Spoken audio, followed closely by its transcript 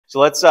So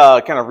let's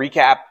kind of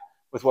recap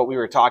with what we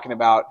were talking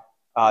about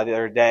the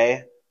other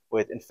day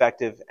with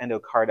infective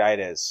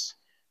endocarditis.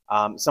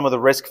 Some of the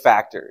risk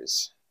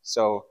factors.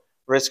 So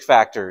risk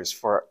factors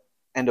for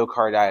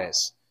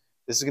endocarditis.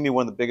 This is going to be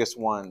one of the biggest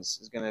ones.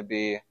 It's going to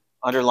be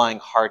underlying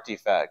heart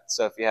defect.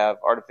 So if you have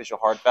artificial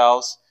heart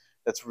valves,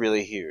 that's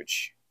really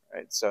huge,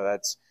 right? So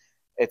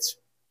it's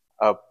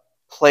a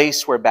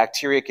place where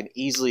bacteria can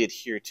easily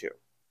adhere to.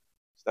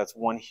 So that's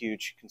one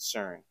huge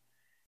concern.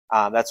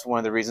 That's one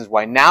of the reasons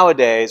why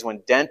nowadays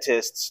when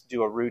dentists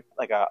do a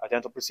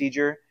dental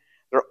procedure,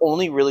 they're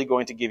only really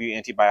going to give you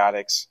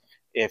antibiotics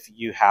if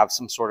you have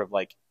some sort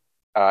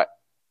of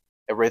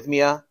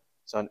arrhythmia,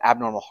 so an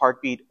abnormal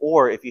heartbeat,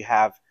 or if you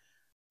have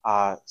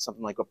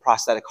something like a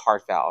prosthetic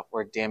heart valve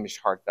or a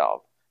damaged heart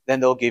valve. Then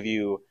they'll give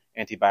you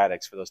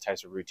antibiotics for those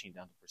types of routine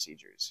dental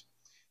procedures.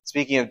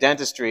 Speaking of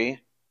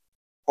dentistry,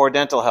 poor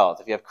dental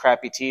health. If you have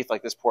crappy teeth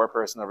like this poor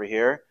person over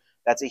here,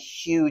 that's a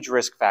huge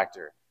risk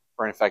factor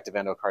for infective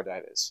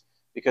endocarditis,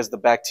 because the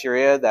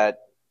bacteria that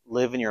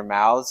live in your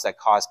mouths that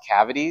cause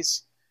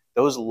cavities,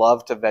 those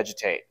love to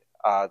vegetate,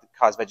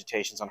 cause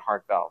vegetations on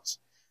heart valves.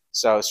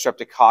 So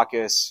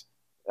Streptococcus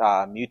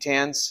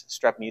mutans,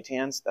 strep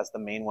mutans, that's the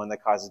main one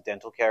that causes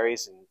dental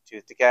caries and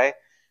tooth decay.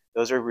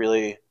 Those are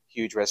really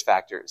huge risk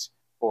factors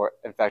for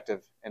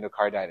infective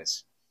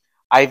endocarditis.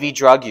 IV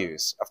drug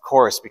use, of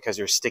course, because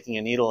you're sticking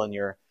a needle in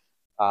your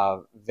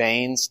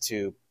veins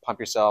to pump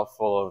yourself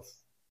full of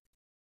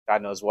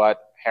God knows what,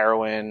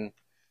 heroin.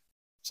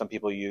 Some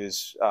people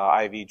use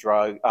IV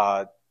drug,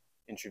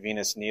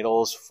 intravenous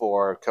needles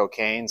for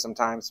cocaine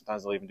sometimes.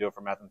 Sometimes they'll even do it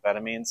for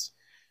methamphetamines.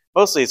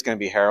 Mostly it's going to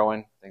be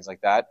heroin, things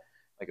like that,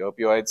 like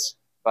opioids.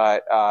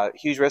 But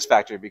huge risk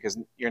factor, because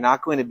you're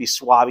not going to be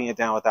swabbing it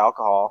down with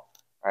alcohol,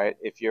 right?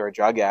 If you're a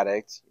drug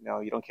addict,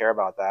 you don't care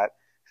about that.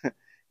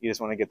 You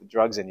just want to get the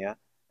drugs in you.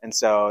 And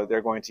so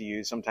they're going to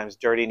use sometimes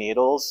dirty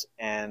needles.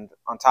 And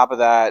on top of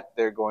that,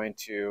 they're going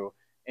to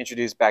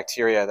introduce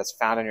bacteria that's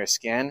found in your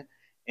skin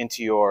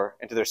into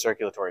their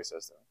circulatory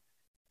system.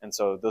 And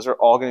so those are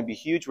all going to be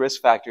huge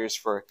risk factors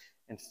for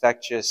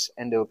infectious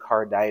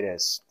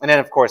endocarditis. And then,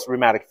 of course,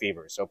 rheumatic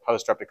fever, so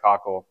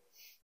post-streptococcal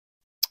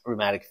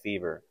rheumatic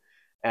fever.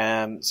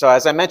 So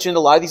as I mentioned,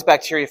 a lot of these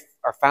bacteria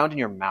are found in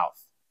your mouth.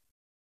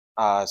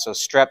 So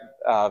strep,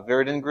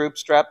 viridin group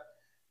strep,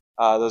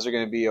 those are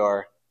going to be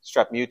your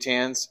strep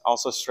mutans,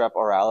 also strep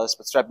oralis,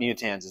 but strep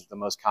mutans is the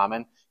most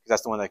common because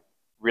that's the one that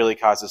really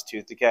causes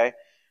tooth decay.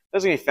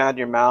 Those are going to be found in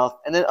your mouth.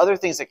 And then other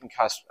things that can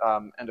cause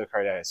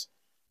endocarditis.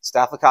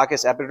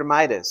 Staphylococcus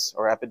epidermidis,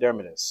 or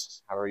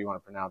epidermidis, however you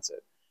want to pronounce it.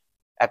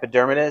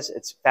 Epidermidis,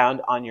 it's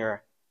found on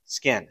your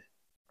skin,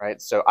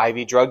 right? So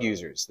IV drug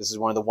users, this is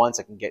one of the ones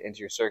that can get into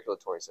your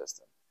circulatory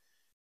system.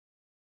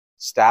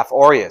 Staph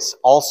aureus,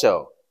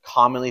 also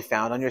commonly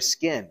found on your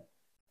skin.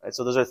 Right?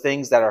 So those are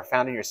things that are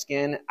found in your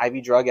skin.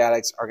 IV drug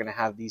addicts are going to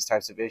have these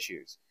types of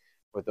issues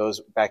with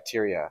those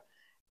bacteria.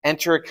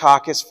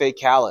 Enterococcus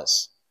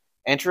faecalis.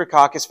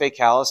 Enterococcus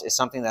faecalis is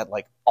something that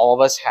all of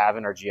us have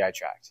in our GI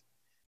tract.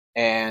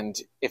 And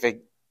if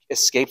it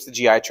escapes the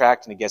GI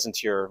tract and it gets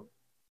into your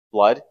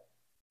blood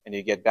and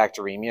you get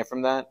bacteremia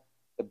from that,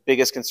 the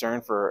biggest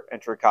concern for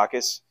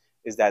enterococcus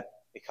is that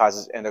it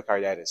causes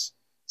endocarditis.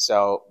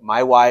 So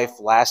my wife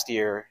last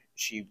year,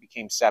 she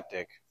became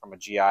septic from a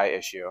GI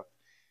issue.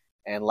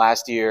 And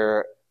last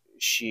year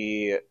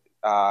she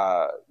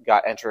got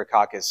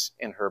enterococcus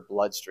in her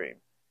bloodstream.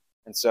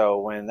 And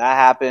so when that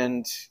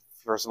happened,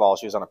 first of all,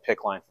 she was on a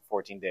PICC line for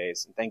 14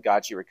 days, and thank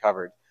God she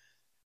recovered.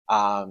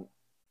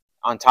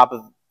 On top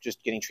of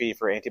just getting treated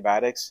for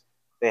antibiotics,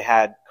 they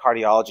had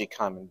cardiology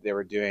come, and they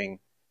were doing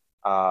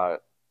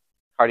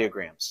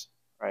cardiograms,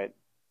 right?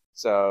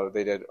 So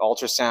they did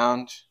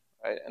ultrasound,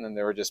 right? And then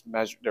they were just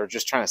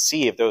trying to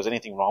see if there was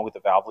anything wrong with the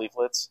valve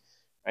leaflets,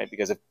 right?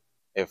 Because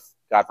if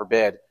God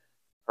forbid,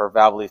 her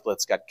valve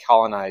leaflets got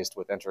colonized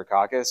with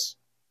enterococcus,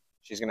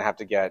 she's going to have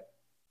to get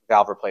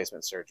valve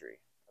replacement surgery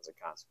as a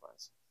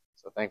consequence.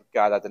 So thank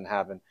God that didn't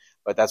happen.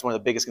 But that's one of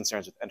the biggest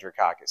concerns with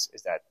enterococcus,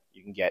 is that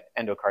you can get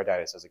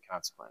endocarditis as a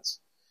consequence.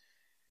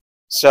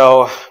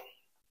 So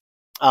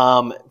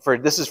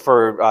this is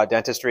for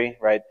dentistry,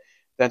 right?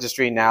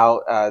 Dentistry now,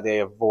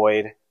 to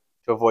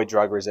avoid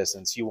drug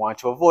resistance. You want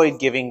to avoid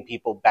giving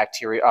people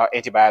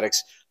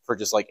antibiotics for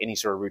just any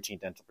sort of routine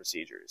dental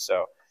procedures.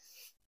 So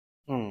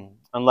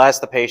unless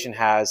the patient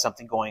has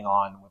something going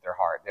on with their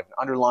heart. They have an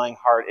underlying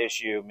heart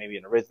issue, maybe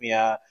an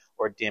arrhythmia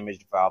or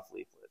damaged valve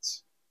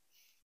leaflets.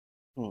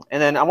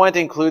 And then I wanted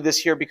to include this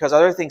here because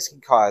other things can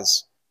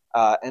cause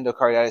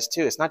endocarditis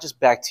too. It's not just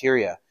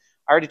bacteria.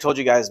 I already told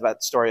you guys about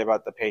the story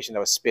about the patient that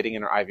was spitting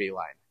in her IV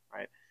line,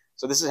 right?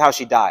 So this is how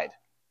she died.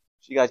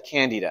 She got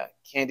candida.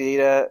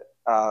 Candida,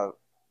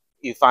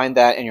 you find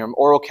that in your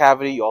oral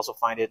cavity. You also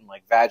find it in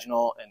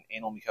vaginal and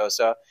anal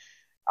mucosa.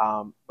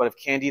 But if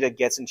candida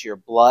gets into your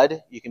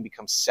blood, you can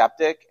become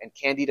septic, and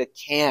candida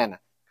can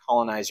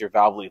colonize your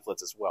valve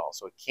leaflets as well.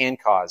 So it can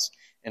cause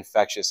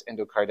infectious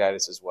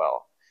endocarditis as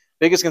well.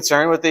 Biggest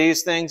concern with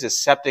these things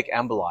is septic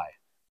emboli,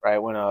 right?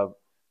 When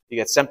you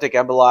get septic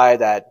emboli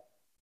that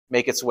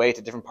make its way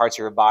to different parts of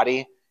your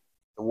body,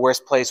 The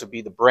worst place would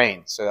be the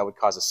brain, so that would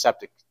cause a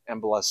septic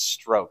embolus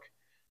stroke.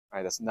 All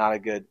right, that's not a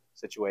good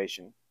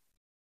situation.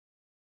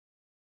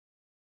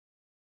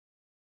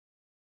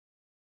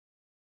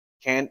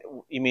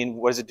 You mean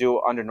what does it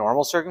do under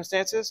normal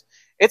circumstances?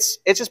 It's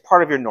just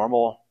part of your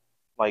normal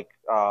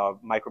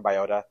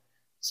microbiota.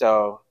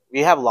 So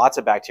we have lots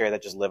of bacteria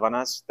that just live on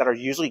us that are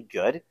usually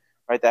good,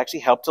 right? They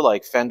actually help to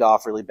like fend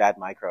off really bad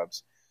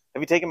microbes.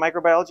 Have you taken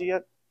microbiology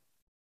yet?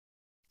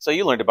 So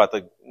you learned about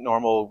the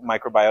normal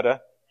microbiota?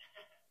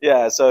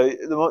 Yeah, so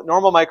the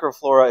normal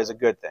microflora is a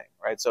good thing,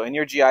 right? So in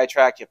your GI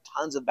tract, you have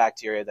tons of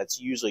bacteria that's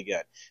usually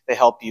good. They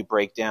help you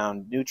break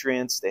down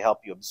nutrients, they help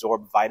you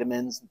absorb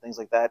vitamins and things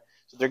like that.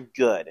 So they're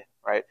good,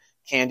 right?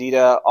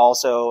 Candida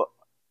also,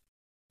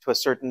 to a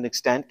certain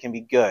extent, can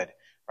be good,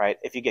 right?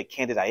 If you get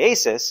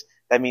candidiasis,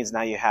 that means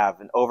now you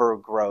have an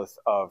overgrowth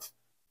of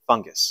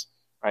fungus,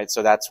 right?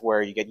 So that's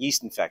where you get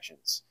yeast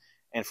infections.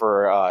 And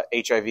for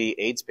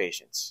HIV/AIDS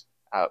patients,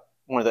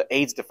 one of the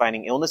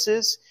AIDS-defining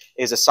illnesses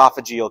is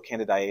esophageal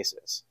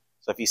candidiasis.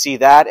 So if you see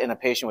that in a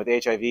patient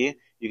with HIV,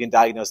 you can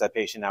diagnose that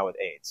patient now with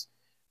AIDS.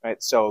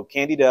 Right? So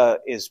candida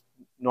is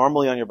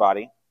normally on your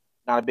body,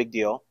 not a big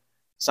deal.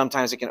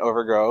 Sometimes it can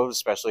overgrow,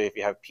 especially if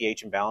you have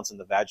pH imbalance in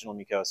the vaginal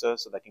mucosa,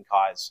 so that can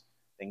cause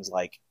things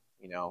like,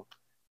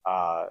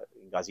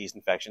 cause yeast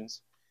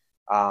infections.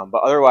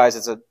 But otherwise,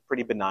 it's a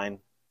pretty benign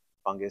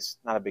fungus,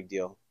 not a big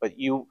deal. But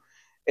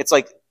it's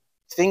like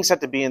things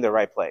have to be in the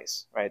right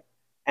place, right?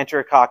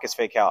 Enterococcus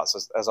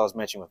faecalis, as I was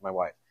mentioning with my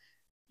wife.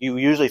 You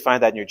usually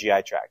find that in your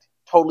GI tract.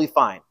 Totally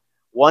fine.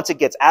 Once it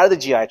gets out of the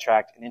GI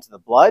tract and into the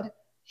blood,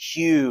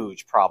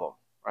 huge problem,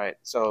 right?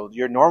 So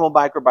your normal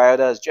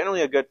microbiota is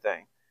generally a good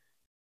thing,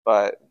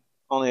 but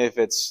only if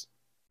it's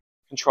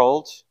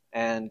controlled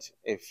and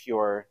if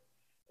you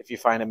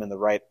find them in the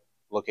right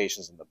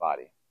locations in the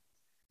body.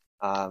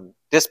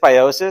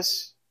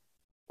 Dysbiosis,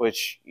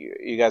 which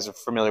you guys are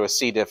familiar with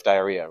C. diff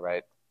diarrhea,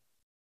 right?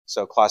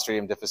 So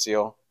Clostridium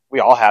difficile. We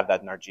all have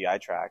that in our GI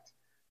tract.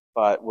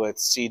 But with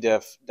C.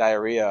 diff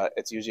diarrhea,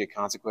 it's usually a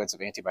consequence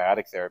of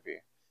antibiotic therapy.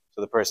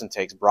 So the person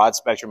takes broad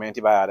spectrum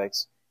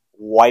antibiotics,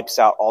 wipes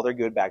out all their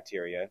good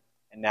bacteria,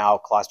 and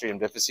now Clostridium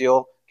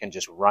difficile can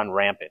just run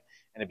rampant,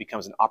 and it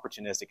becomes an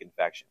opportunistic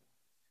infection.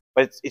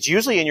 But it's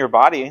usually in your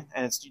body,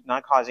 and it's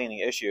not causing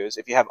any issues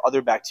if you have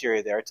other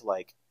bacteria there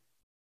to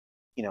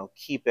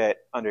keep it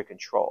under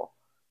control.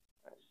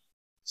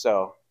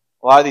 So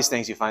a lot of these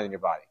things you find in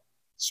your body.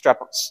 Strep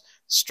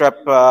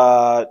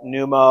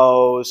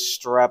pneumo,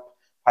 strep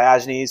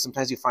pyogenes,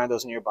 sometimes you find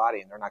those in your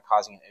body and they're not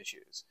causing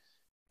issues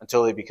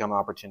until they become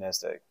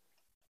opportunistic.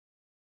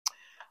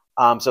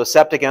 So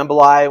septic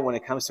emboli, when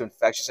it comes to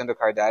infectious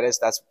endocarditis,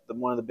 that's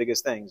one of the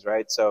biggest things,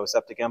 right? So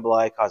septic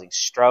emboli causing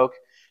stroke.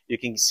 You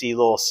can see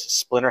little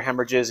splinter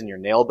hemorrhages in your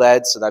nail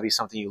beds, so that'd be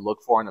something you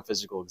look for in a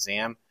physical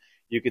exam.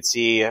 You could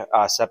see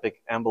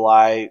septic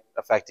emboli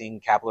affecting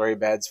capillary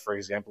beds, for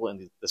example,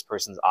 in this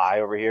person's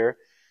eye over here.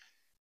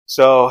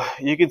 So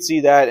you can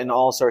see that in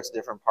all sorts of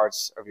different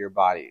parts of your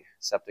body,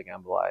 septic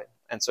emboli.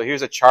 And so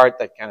here's a chart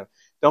that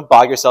don't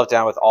bog yourself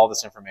down with all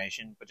this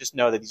information, but just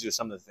know that these are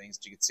some of the things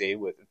that you can see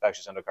with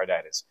infectious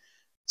endocarditis.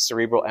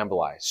 Cerebral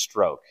emboli,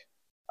 stroke.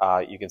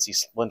 You can see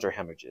splinter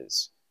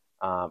hemorrhages.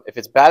 If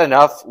it's bad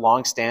enough,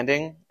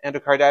 long-standing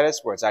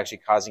endocarditis, where it's actually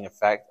causing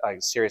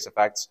serious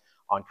effects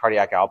on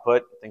cardiac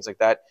output, things like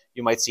that,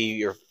 you might see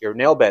your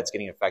nail beds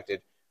getting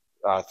affected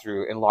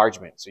through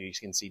enlargement. So you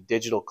can see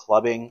digital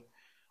clubbing.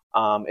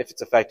 If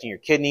it's affecting your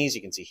kidneys,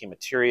 you can see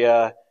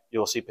hematuria.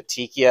 You'll see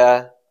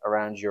petechia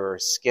around your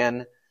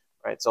skin,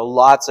 right? So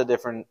lots of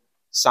different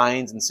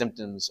signs and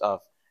symptoms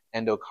of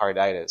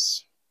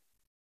endocarditis.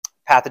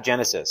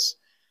 Pathogenesis.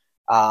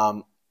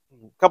 A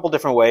couple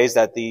different ways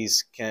that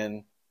these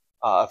can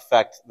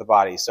affect the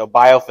body. So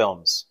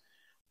biofilms.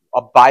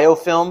 A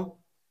biofilm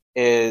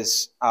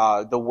is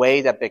the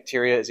way that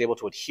bacteria is able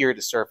to adhere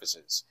to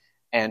surfaces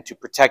and to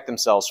protect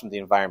themselves from the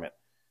environment.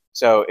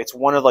 So it's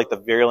one of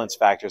the virulence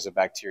factors of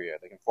bacteria.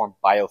 They can form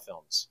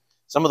biofilms.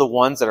 Some of the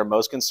ones that are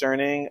most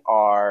concerning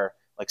are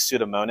like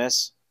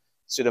Pseudomonas.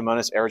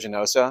 Pseudomonas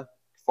aeruginosa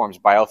forms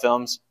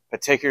biofilms,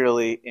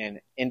 particularly in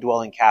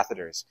indwelling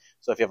catheters.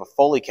 So if you have a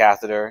Foley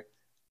catheter,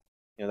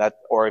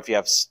 or if you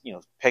have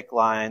PICC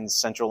lines,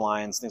 central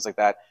lines, things like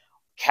that,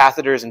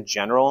 catheters in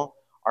general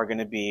are going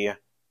to be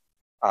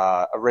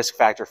a risk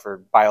factor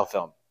for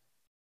biofilm.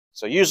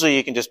 So usually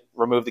you can just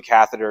remove the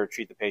catheter,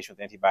 treat the patient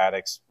with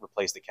antibiotics,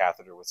 replace the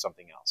catheter with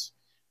something else,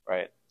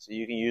 right? So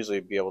you can usually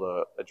be able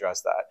to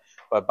address that.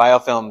 But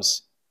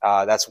biofilms,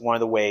 that's one of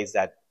the ways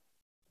that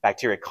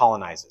bacteria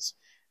colonizes.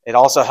 It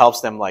also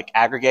helps them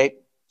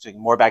aggregate, so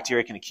more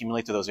bacteria can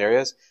accumulate to those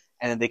areas,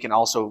 and then they can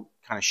also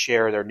kind of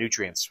share their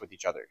nutrients with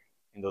each other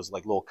in those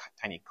little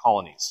tiny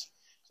colonies.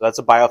 So that's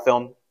a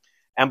biofilm.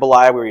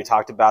 Emboli, where you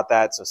talked about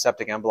that. So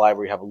septic emboli,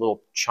 where you have a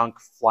little chunk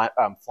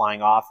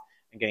flying off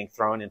and getting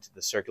thrown into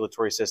the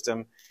circulatory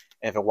system.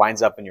 And if it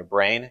winds up in your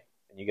brain,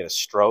 then you get a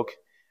stroke.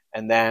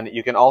 And then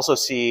you can also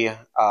see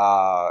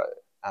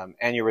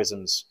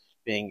aneurysms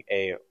being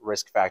a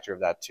risk factor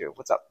of that too.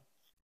 What's up?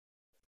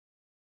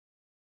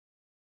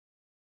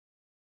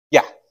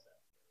 Yeah.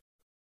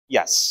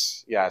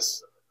 Yes,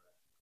 yes.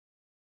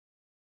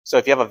 So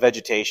if you have a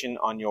vegetation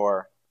on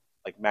your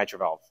like mitral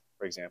valve,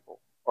 for example,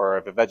 or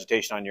if a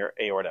vegetation on your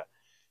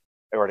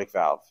aortic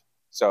valve.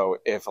 So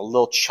if a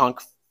little chunk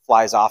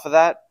flies off of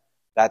that,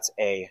 that's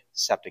a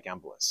septic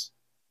embolus.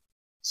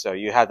 So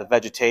you have the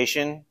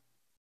vegetation,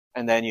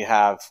 and then you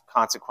have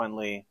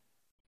consequently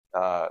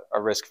a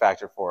risk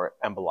factor for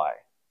emboli.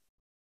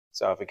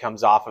 So if it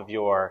comes off of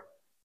your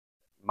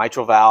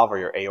mitral valve or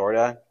your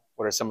aorta,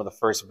 what are some of the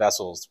first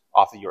vessels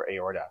off of your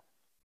aorta?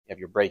 You have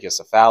your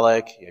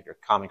brachiocephalic, you have your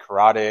common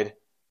carotid,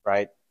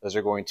 right? Those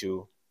are going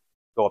to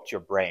go up to your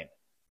brain.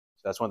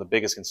 So that's one of the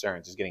biggest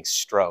concerns is getting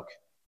stroke,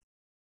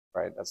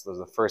 right? Those are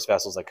the first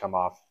vessels that come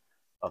off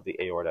of the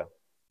aorta.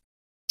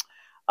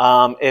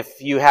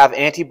 If you have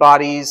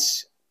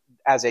antibodies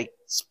as a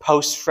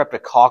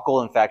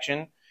post-streptococcal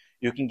infection,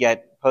 you can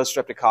get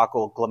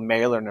post-streptococcal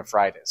glomerular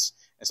nephritis.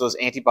 And so those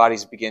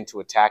antibodies begin to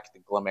attack the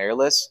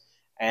glomerulus,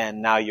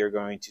 and now you're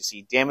going to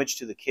see damage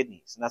to the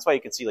kidneys. And that's why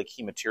you can see like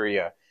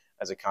hematuria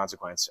as a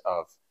consequence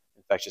of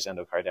infectious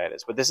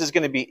endocarditis. But this is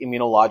going to be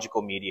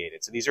immunological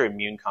mediated. So these are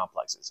immune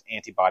complexes,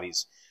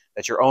 antibodies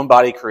that your own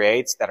body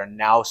creates that are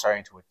now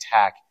starting to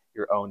attack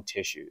your own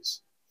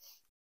tissues.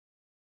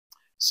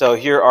 So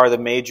here are the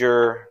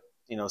major,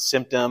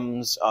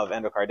 symptoms of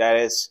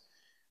endocarditis.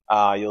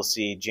 You'll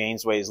see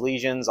James-Way's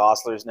lesions,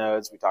 Osler's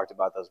nodes. We talked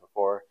about those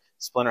before.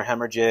 Splinter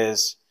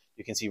hemorrhages.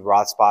 You can see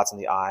rot spots in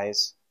the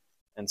eyes.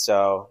 And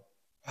so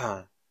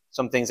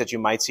some things that you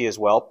might see as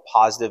well,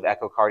 positive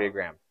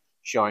echocardiogram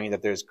showing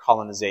that there's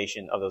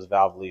colonization of those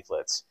valve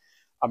leaflets.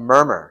 A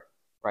murmur,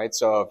 right?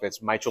 So if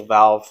it's mitral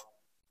valve,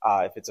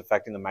 if it's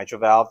affecting the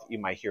mitral valve, you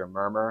might hear a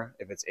murmur.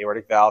 If it's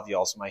aortic valve, you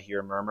also might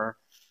hear a murmur.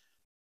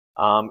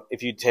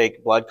 If you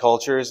take blood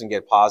cultures and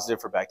get positive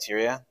for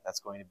bacteria, that's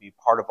going to be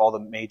part of all the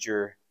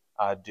major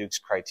Duke's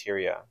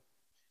criteria.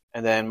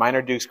 And then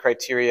minor Duke's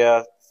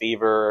criteria,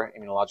 fever,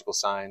 immunological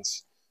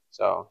signs.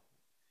 So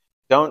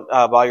don't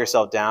bog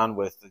yourself down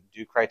with the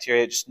Duke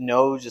criteria. Just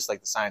know like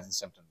the signs and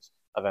symptoms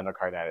of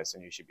endocarditis,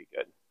 and you should be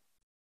good.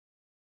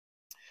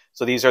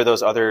 So these are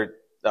those other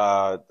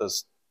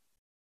those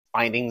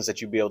findings that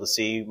you'd be able to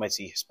see. You might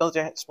see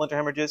splinter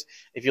hemorrhages.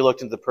 If you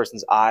looked into the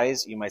person's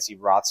eyes, you might see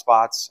rot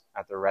spots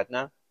at the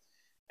retina.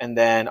 And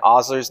then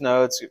Osler's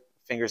nodes,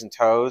 fingers and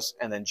toes,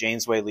 and then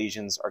James-Way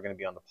lesions are going to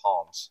be on the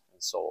palms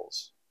and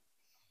soles.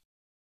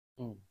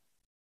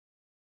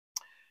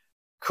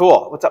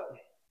 Cool. What's up?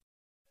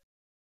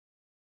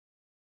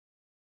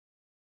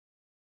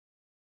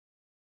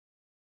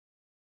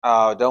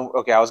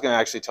 Okay, I was going to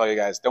actually tell you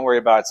guys, don't worry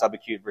about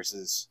subacute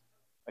versus,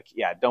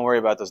 don't worry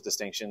about those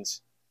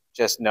distinctions.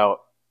 Just know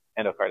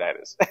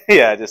endocarditis.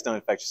 Yeah, just know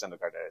infectious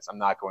endocarditis. I'm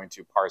not going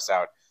to parse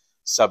out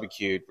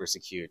subacute versus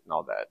acute and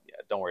all that. Yeah,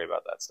 don't worry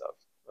about that stuff.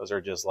 Those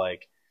are just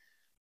like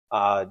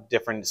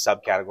different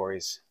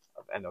subcategories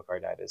of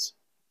endocarditis.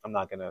 I'm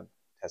not going to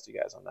test you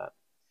guys on that.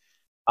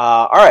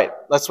 All right,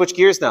 let's switch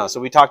gears now. So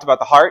we talked about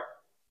the heart.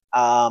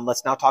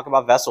 Let's now talk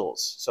about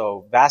vessels.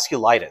 So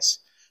vasculitis.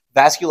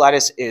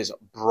 Vasculitis is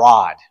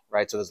broad,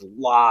 right? So there's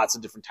lots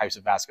of different types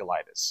of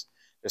vasculitis.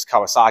 There's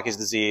Kawasaki's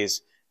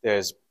disease.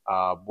 There's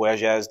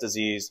Buerger's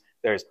disease.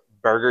 There's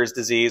Berger's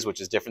disease, which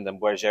is different than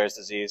Buerger's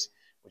disease,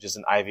 which is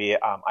an IgA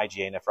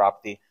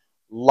nephropathy.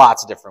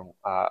 Lots of different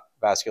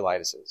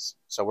vasculitises.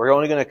 So we're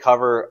only going to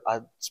cover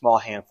a small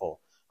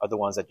handful of the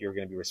ones that you're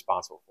going to be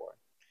responsible for.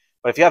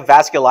 But if you have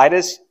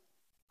vasculitis,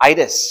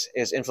 itis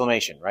is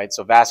inflammation, right?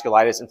 So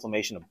vasculitis,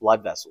 inflammation of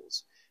blood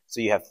vessels. So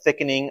you have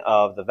thickening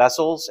of the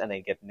vessels, and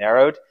they get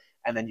narrowed,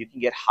 and then you can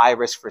get high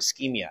risk for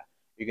ischemia.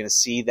 You're going to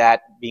see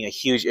that being a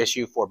huge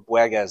issue for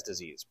Buerger's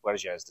disease,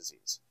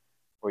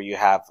 where you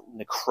have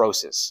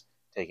necrosis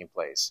taking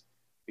place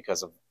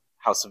because of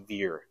how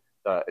severe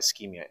the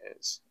ischemia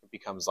is. It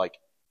becomes like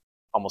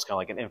almost kind of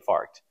like an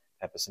infarct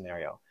type of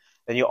scenario.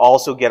 Then you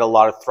also get a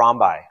lot of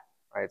thrombi,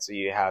 right? So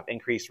you have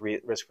increased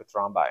risk for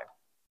thrombi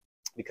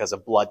because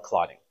of blood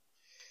clotting.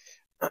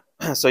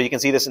 So you can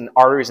see this in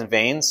arteries and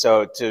veins.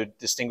 So to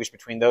distinguish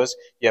between those,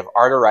 you have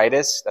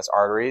arteritis, that's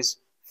arteries.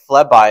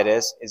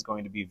 Phlebitis is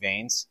going to be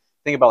veins.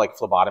 Think about like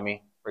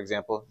phlebotomy, for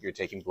example. You're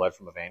taking blood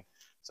from a vein.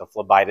 So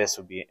phlebitis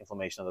would be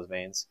inflammation of those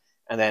veins.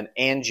 And then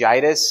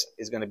angiitis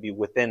is going to be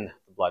within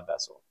the blood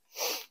vessel.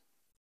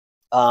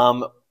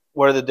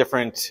 What are the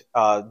different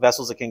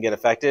vessels that can get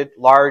affected?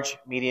 Large,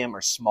 medium,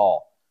 or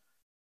small.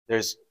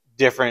 There's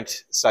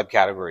different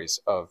subcategories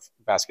of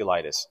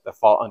vasculitis that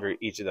fall under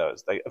each of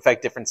those. They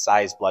affect different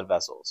sized blood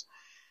vessels.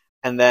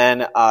 And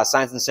then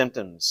signs and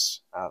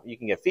symptoms. You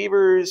can get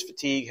fevers,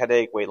 fatigue,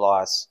 headache, weight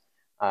loss.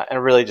 And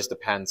it really just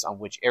depends on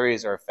which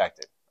areas are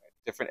affected. Right?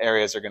 Different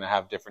areas are going to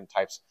have different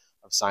types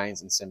of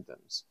signs and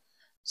symptoms.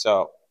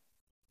 So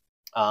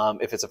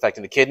if it's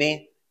affecting the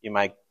kidney, you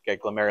might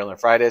get glomerular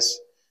nephritis.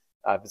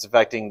 If it's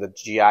affecting the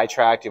GI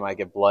tract, you might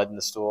get blood in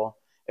the stool.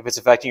 If it's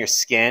affecting your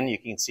skin, you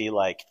can see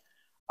like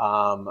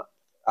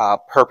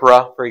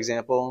purpura, for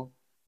example.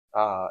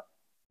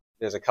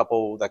 There's a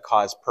couple that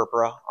cause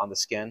purpura on the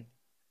skin.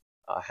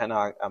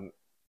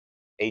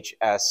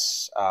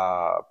 HS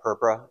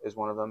purpura is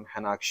one of them.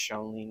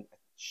 Henoch-Schönlein.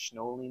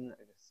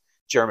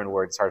 German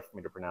word. It's hard for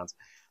me to pronounce.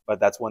 But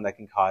that's one that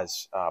can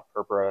cause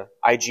purpura.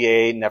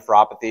 IgA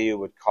nephropathy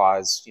would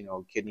cause,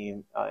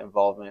 kidney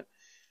involvement.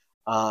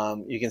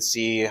 You can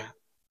see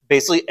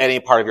basically any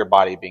part of your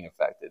body being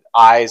affected.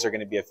 Eyes are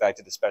going to be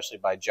affected, especially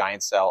by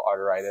giant cell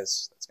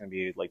arteritis. That's going to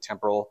be like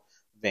temporal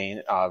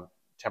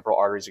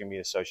arteries are going to be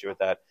associated with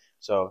that.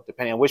 So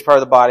depending on which part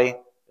of the body,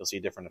 you'll see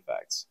different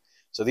effects.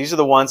 So these are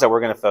the ones that we're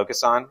going to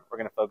focus on. We're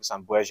going to focus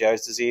on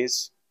Buerger's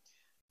disease,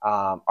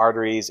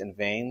 arteries and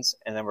veins,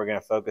 and then we're going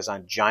to focus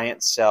on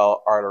giant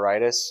cell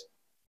arteritis.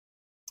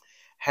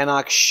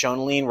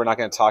 Henoch-Schönlein, we're not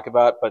going to talk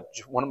about, but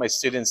one of my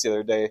students the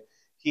other day,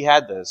 he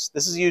had this.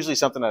 This is usually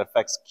something that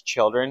affects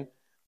children,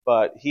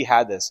 but he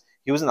had this.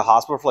 He was in the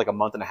hospital for like a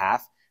month and a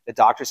half. The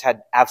doctors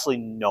had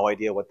absolutely no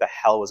idea what the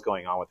hell was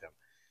going on with him.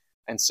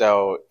 And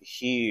so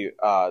they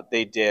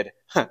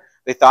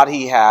thought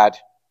he had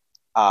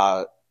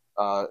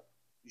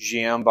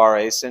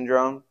Guillain-Barré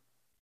syndrome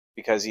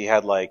because he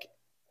had like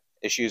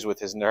issues with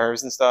his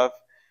nerves and stuff.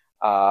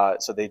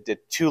 So they did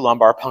 2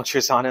 lumbar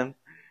punctures on him.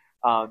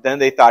 Then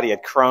they thought he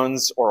had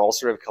Crohn's or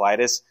ulcerative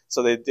colitis.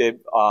 So they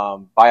did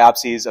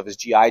biopsies of his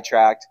GI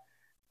tract.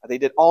 They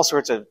did all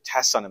sorts of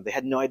tests on him. They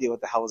had no idea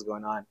what the hell was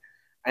going on.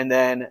 And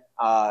then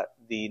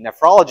the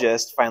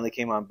nephrologist finally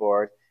came on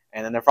board,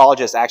 and the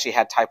nephrologist actually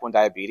had type 1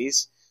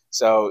 diabetes.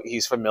 So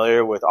he's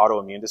familiar with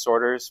autoimmune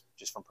disorders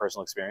just from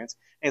personal experience.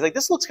 And he's like,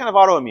 this looks kind of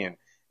autoimmune.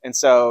 And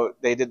so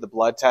they did the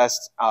blood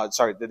test,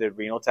 they did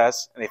renal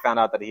tests, and they found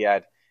out that he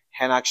had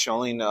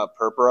Henoch-Schönlein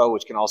purpura,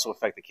 which can also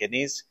affect the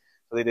kidneys.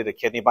 So they did a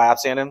kidney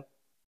biopsy on him.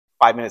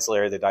 5 minutes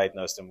later, they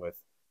diagnosed him with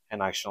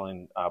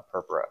Henoch-Schönlein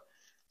purpura.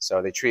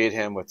 So they treated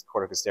him with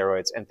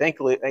corticosteroids. And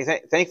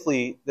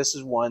thankfully, this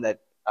is one that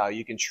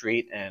you can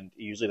treat and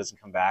it usually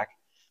doesn't come back.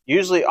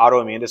 Usually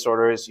autoimmune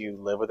disorders, you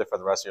live with it for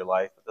the rest of your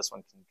life, but this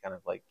one can kind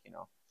of like,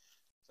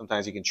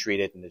 sometimes you can treat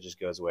it and it just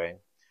goes away.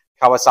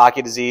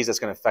 Kawasaki disease, that's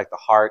going to affect the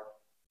heart.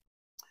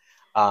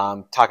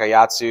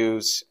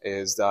 Takayasu's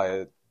is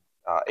the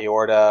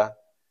aorta.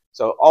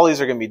 So all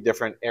these are going to be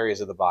different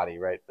areas of the body,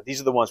 right? But these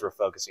are the ones we're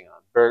focusing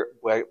on.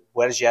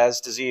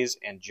 Buerger's disease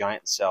and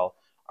giant cell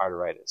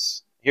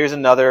arteritis. Here's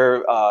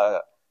another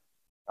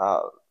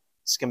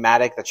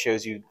schematic that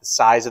shows you the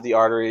size of the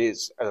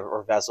arteries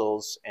or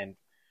vessels and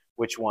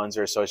which ones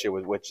are associated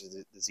with which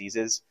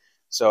diseases.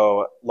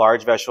 So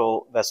large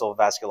vessel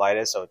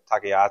vasculitis, so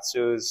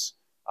Takayasu's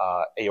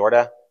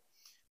aorta.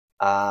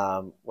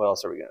 What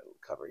else are we going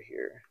to cover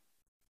here?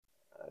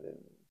 I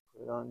didn't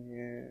put it on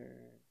here.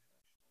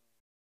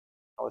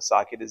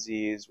 Kawasaki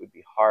disease would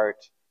be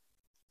heart.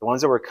 The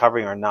ones that we're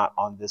covering are not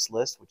on this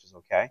list, which is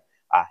okay.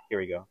 Here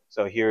we go.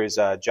 So here's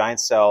giant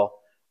cell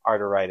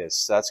arteritis.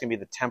 So that's going to be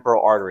the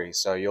temporal artery.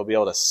 So you'll be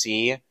able to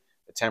see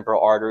the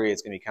temporal artery.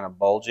 It's going to be kind of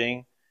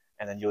bulging,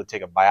 and then you'll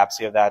take a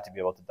biopsy of that to be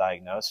able to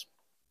diagnose.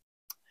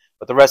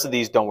 But the rest of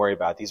these, don't worry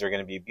about. These are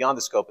going to be beyond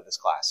the scope of this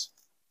class.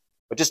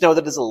 But just know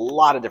that there's a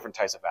lot of different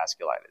types of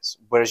vasculitis.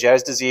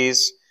 Buerger's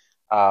disease,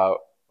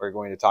 we're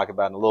going to talk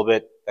about in a little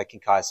bit, that can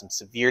cause some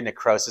severe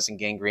necrosis and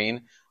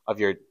gangrene of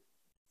your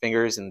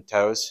fingers and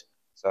toes.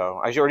 So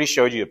I already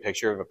showed you a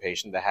picture of a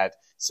patient that had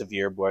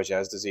severe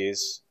Buerger's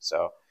disease.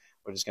 So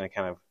we're just going to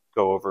kind of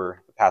go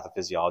over the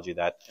pathophysiology of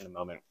that in a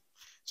moment.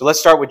 So let's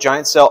start with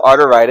giant cell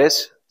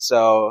arteritis.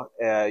 So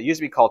it used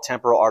to be called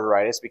temporal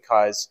arteritis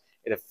because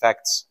it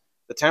affects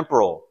the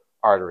temporal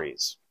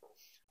arteries.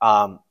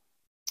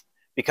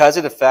 Because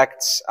it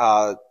affects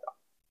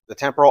the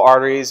temporal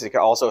arteries, it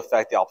can also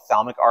affect the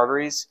ophthalmic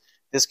arteries.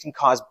 This can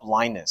cause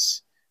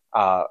blindness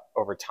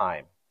over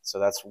time. So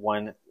that's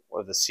one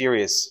of the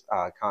serious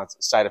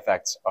side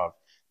effects of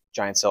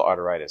giant cell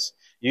arteritis.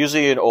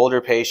 Usually in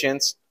older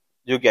patients,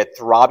 you'll get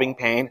throbbing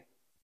pain.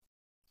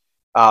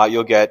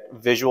 You'll get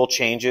visual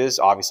changes,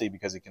 obviously,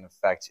 because it can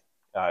affect,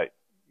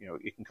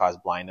 it can cause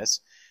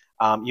blindness.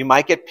 You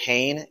might get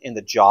pain in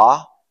the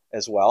jaw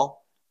as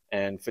well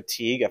and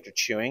fatigue after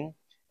chewing.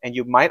 And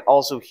you might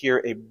also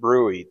hear a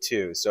bruit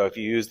too. So if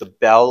you use the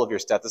bell of your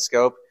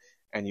stethoscope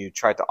and you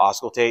try to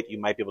auscultate, you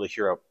might be able to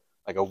hear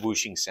like a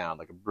whooshing sound,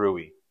 like a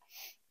bruit.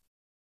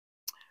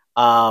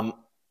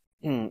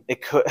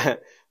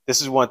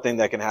 This is one thing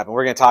that can happen.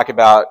 We're going to talk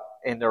about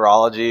in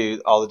neurology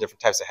all the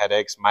different types of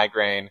headaches,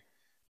 migraine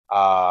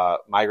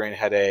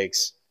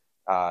headaches,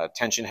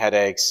 tension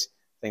headaches,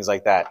 things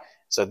like that.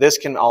 So this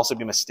can also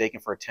be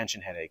mistaken for a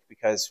tension headache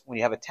because when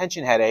you have a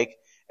tension headache,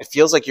 it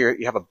feels like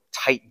you have a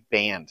tight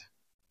band,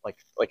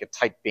 like a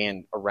tight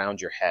band around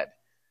your head.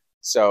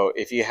 So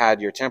if you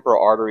had your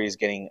temporal arteries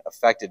getting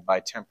affected by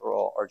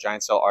temporal or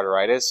giant cell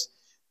arteritis,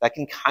 that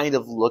can kind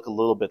of look a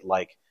little bit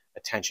like a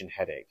tension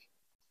headache.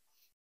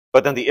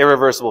 But then the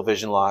irreversible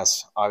vision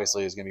loss,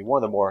 obviously, is going to be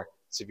one of the more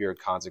severe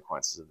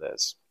consequences of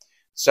this.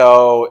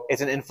 So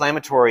it's an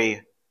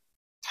inflammatory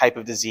type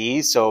of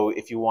disease. So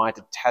if you want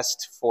to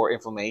test for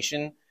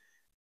inflammation,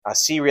 a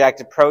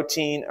C-reactive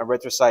protein,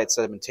 erythrocyte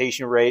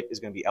sedimentation rate is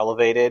going to be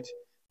elevated,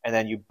 and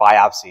then you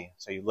biopsy.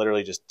 So you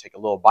literally just take a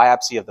little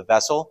biopsy of the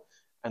vessel,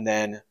 and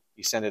then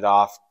you send it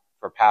off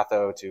for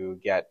patho to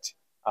get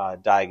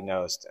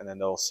diagnosed, and then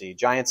they'll see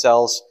giant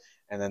cells,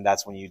 and then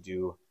that's when you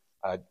do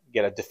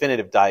get a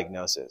definitive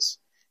diagnosis.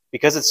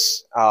 Because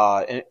it's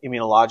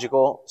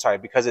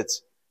because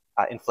it's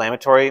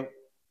inflammatory,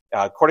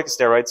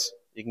 corticosteroids,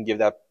 you can give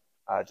that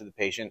to the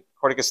patient.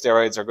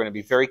 Corticosteroids are going to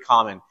be very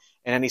common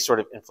in any sort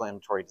of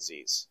inflammatory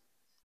disease.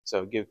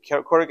 So give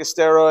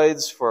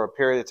corticosteroids for a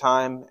period of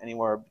time,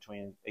 anywhere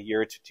between a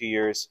year to 2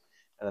 years,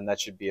 and then that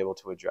should be able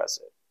to address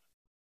it.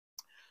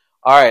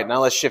 All right,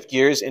 now let's shift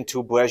gears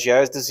into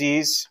Buerger's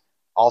disease,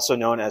 also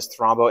known as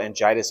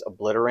thromboangiitis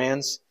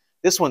obliterans.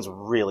 This one's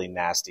really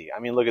nasty. I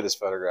mean, look at this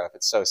photograph.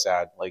 It's so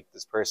sad. Like,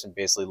 this person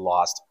basically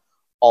lost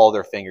all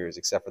their fingers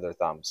except for their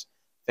thumbs,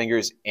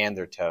 fingers and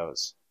their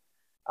toes.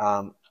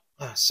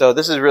 So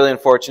this is really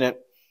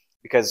unfortunate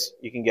because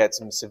you can get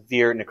some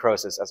severe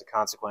necrosis as a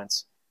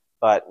consequence.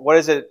 But what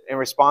is it in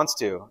response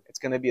to? It's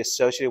going to be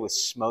associated with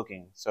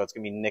smoking, so it's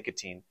going to be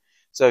nicotine.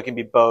 So it can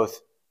be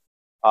both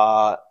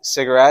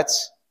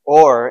cigarettes,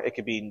 or it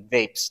could be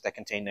vapes that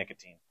contain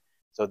nicotine.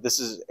 So this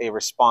is a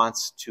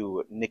response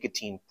to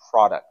nicotine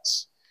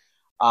products.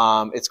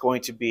 It's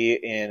going to be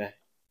in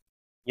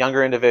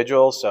younger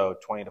individuals, so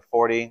 20 to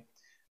 40,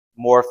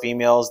 more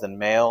females than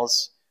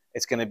males.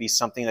 It's going to be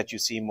something that you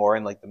see more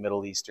in like the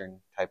Middle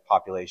Eastern type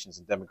populations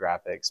and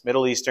demographics.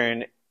 Middle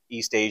Eastern,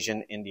 East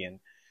Asian, Indian.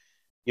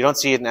 You don't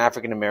see it in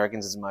African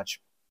Americans as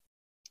much.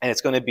 And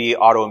it's going to be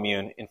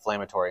autoimmune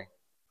inflammatory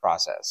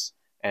process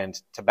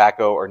and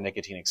tobacco or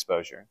nicotine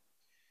exposure.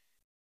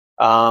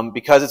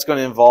 Because it's going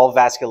to involve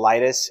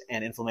vasculitis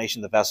and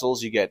inflammation of the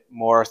vessels, you get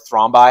more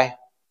thrombi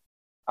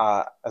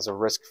as a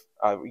risk.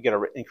 You get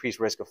an increased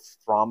risk of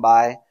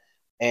thrombi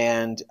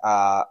and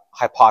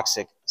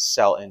hypoxic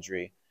cell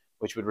injury,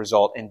 which would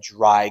result in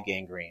dry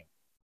gangrene.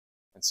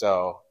 And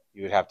so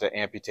you would have to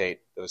amputate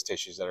those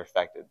tissues that are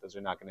affected. Those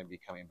are not going to be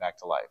coming back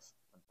to life,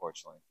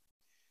 unfortunately.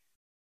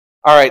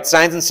 All right,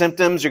 signs and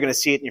symptoms. You're going to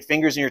see it in your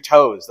fingers and your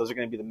toes. Those are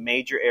going to be the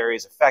major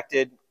areas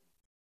affected.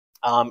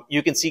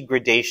 You can see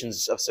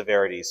gradations of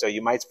severity. So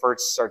you might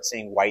first start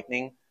seeing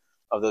whitening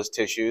of those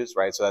tissues,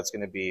 right? So that's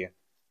going to be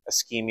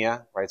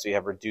ischemia, right? So you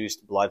have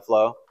reduced blood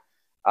flow.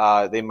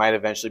 They might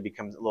eventually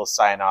become a little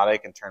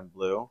cyanotic and turn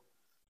blue.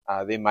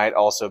 They might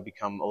also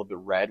become a little bit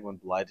red when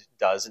blood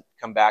doesn't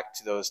come back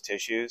to those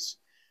tissues.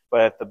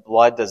 But if the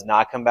blood does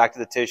not come back to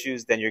the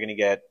tissues, then you're going to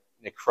get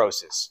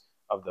necrosis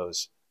of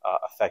those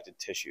affected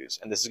tissues.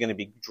 And this is going to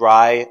be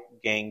dry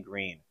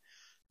gangrene.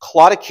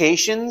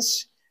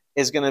 Claudications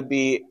is going to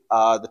be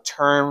the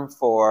term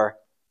for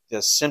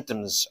the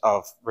symptoms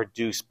of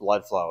reduced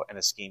blood flow and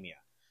ischemia.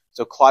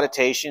 So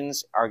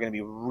claudications are going to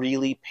be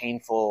really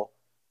painful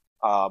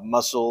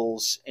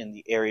muscles in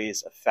the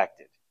areas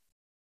affected.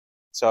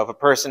 So if a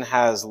person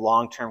has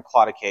long-term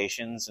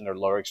claudications in their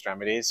lower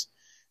extremities,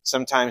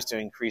 sometimes to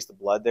increase the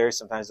blood there,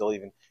 sometimes they'll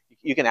even,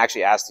 you can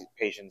actually ask the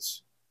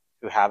patients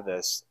who have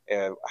this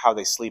how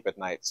they sleep at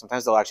night.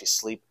 Sometimes they'll actually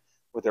sleep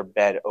with their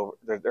bed over,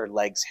 their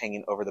legs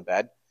hanging over the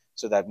bed,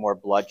 so that more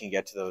blood can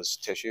get to those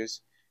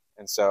tissues.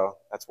 And so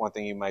that's one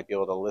thing you might be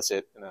able to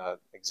elicit in an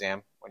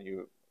exam when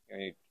you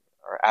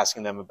are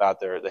asking them about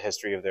the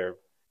history of their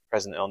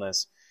present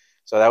illness.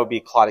 So that would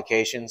be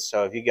claudications.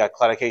 So if you got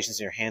claudications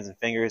in your hands and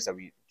fingers, that would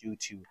be due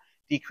to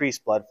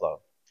decreased blood flow.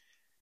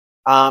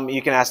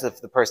 You can ask if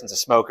the person's a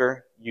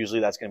smoker. Usually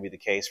that's going to be the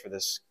case for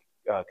this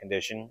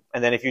condition.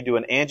 And then if you do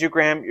an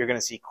angiogram, you're going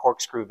to see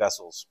corkscrew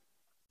vessels.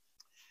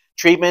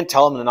 Treatment,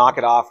 tell them to knock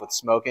it off with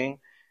smoking.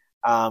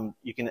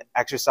 You can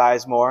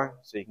exercise more,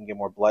 so you can get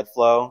more blood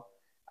flow.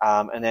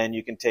 And then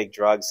you can take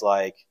drugs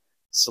like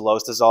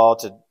cilostazol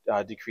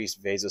to decrease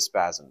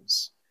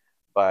vasospasms.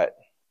 But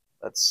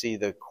let's see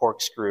the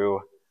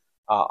corkscrew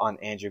on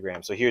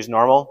angiogram. So here's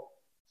normal.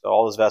 So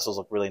all those vessels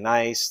look really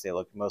nice. They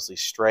look mostly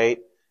straight.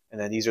 And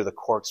then these are the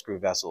corkscrew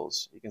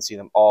vessels. You can see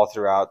them all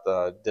throughout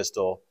the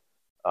distal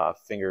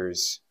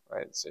fingers,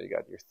 right? So you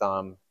got your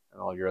thumb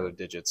and all your other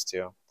digits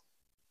too.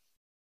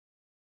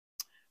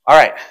 All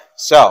right,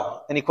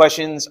 so any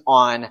questions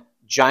on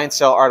giant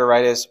cell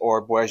arteritis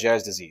or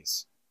Buerger's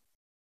disease?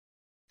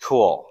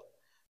 Cool.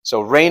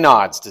 So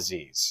Raynaud's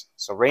disease.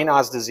 So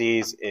Raynaud's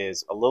disease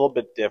is a little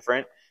bit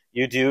different.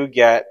 You do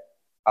get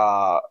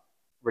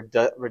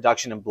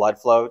reduction in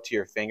blood flow to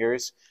your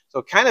fingers. So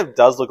it kind of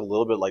does look a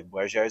little bit like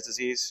Buerger's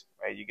disease,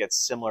 right? You get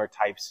similar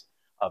types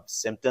of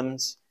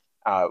symptoms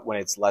when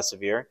it's less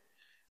severe.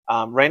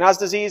 Raynaud's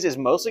disease is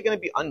mostly going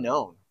to be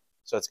unknown.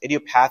 So it's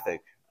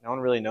idiopathic. No one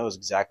really knows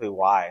exactly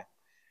why.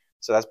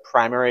 So that's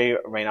primary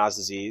Raynaud's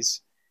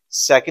disease.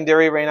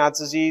 Secondary Raynaud's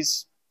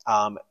disease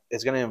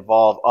is going to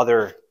involve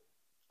there's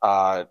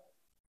going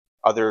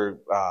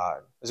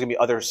to be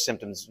other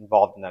symptoms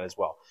involved in that as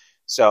well.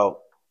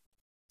 So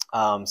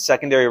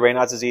secondary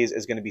Raynaud's disease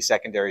is going to be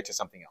secondary to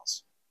something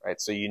else,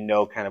 right? So you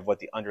know kind of what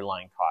the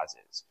underlying cause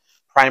is.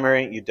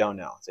 Primary, you don't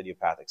know. It's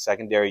idiopathic.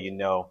 Secondary, you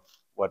know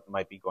what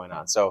might be going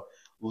on. So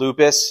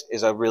lupus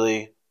is a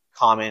really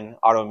common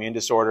autoimmune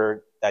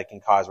disorder that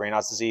can cause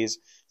Raynaud's disease.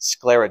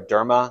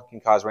 Scleroderma can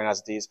cause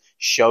Raynaud's disease.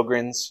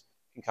 Sjogren's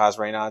can cause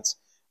Raynaud's.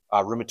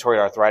 Rheumatoid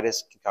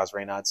arthritis can cause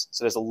Raynaud's.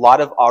 So there's a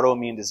lot of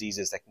autoimmune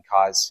diseases that can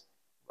cause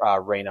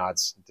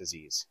Raynaud's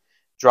disease.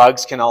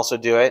 Drugs can also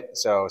do it.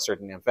 So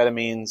certain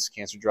amphetamines,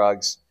 cancer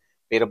drugs,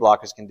 beta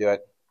blockers can do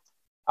it.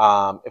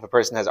 If a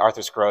person has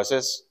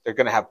arthrosclerosis, they're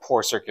going to have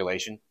poor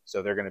circulation,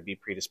 so they're going to be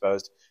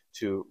predisposed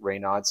to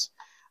Raynaud's.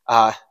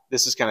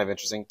 This is kind of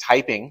interesting.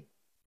 Typing,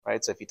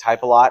 right? So if you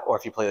type a lot, or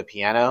if you play the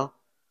piano,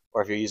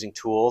 or if you're using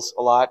tools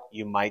a lot,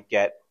 you might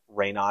get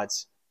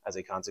Raynaud's as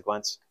a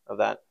consequence of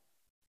that.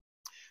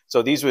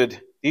 So these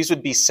would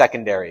be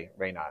secondary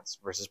Raynaud's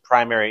versus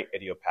primary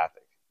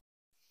idiopathic.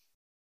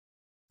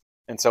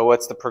 And so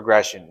what's the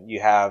progression?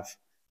 You have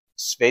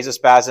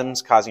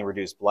vasospasms causing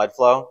reduced blood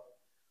flow.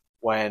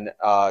 When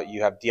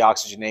you have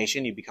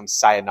deoxygenation, you become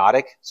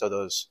cyanotic, so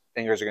those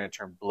fingers are going to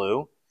turn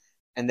blue.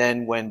 And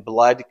then when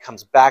blood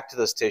comes back to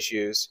those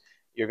tissues,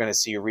 you're going to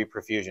see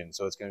reperfusion,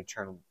 so it's going to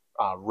turn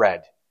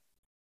red.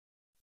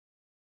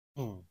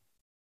 All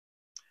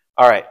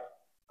right,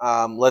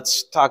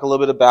 let's talk a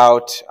little bit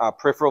about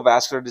peripheral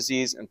vascular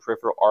disease and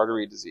peripheral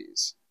artery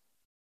disease.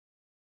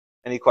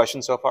 Any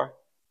questions so far?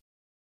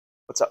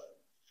 What's up?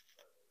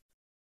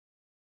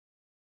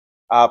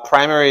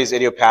 Primary is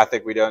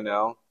idiopathic, we don't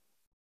know.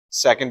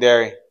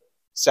 Secondary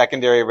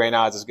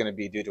Raynaud's is going to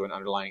be due to an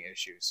underlying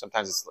issue.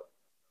 Sometimes it's...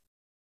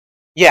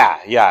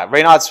 Yeah.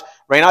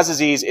 Raynaud's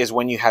disease is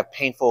when you have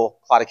painful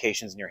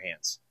claudications in your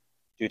hands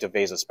due to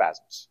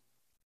vasospasms.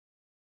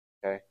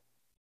 Okay?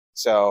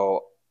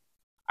 So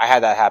I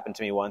had that happen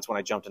to me once when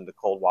I jumped into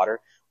cold water.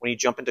 When you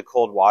jump into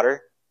cold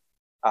water,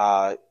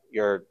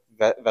 your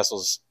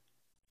vessels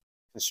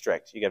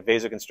constrict. You get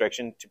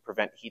vasoconstriction to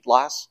prevent heat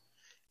loss.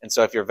 And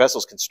so if your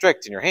vessels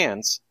constrict in your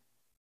hands,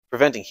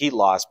 preventing heat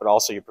loss, but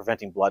also you're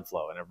preventing blood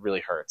flow, and it really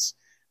hurts.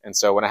 And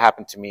so when it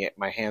happened to me,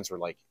 my hands were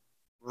like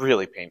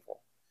really painful.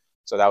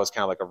 So that was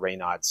kind of like a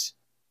Raynaud's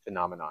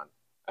phenomenon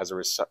as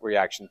a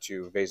reaction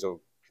to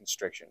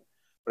vasoconstriction.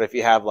 But if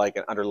you have like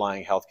an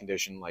underlying health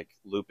condition like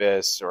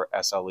lupus or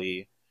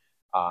SLE,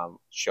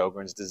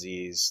 Sjogren's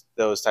disease,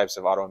 those types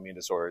of autoimmune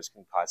disorders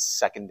can cause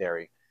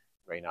secondary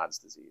Raynaud's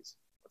disease.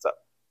 What's up?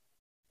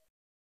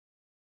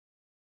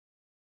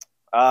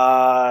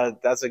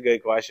 That's a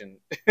good question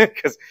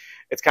because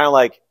it's kind of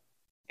like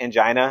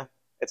angina.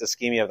 It's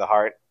ischemia of the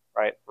heart,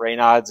 right?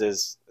 Raynaud's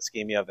is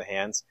ischemia of the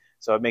hands.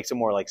 So it makes it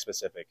more like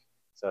specific.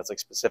 So it's like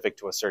specific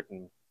to a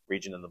certain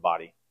region in the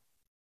body.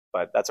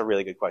 But that's a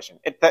really good question.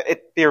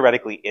 It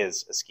theoretically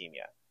is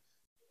ischemia.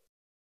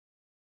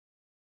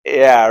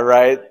 Yeah,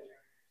 right.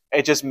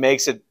 It just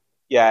makes it,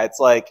 yeah, it's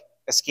like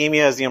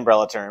ischemia is the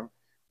umbrella term.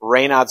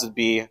 Raynaud's would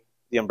be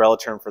the umbrella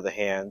term for the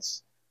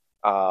hands.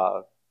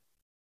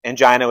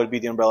 Angina would be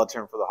the umbrella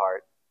term for the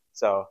heart.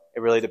 So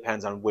it really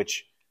depends on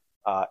which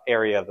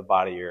area of the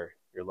body you're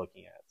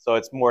looking at. So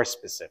it's more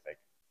specific.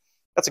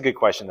 That's a good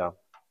question, though.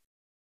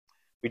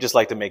 We just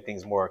like to make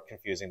things more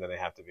confusing than they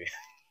have to be.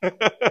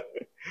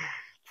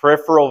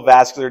 Peripheral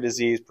vascular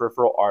disease,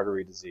 peripheral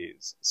artery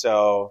disease.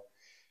 So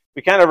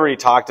we kind of already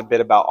talked a bit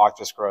about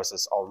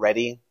arthrosclerosis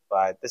already,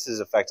 but this is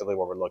effectively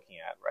what we're looking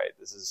at, right?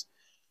 This is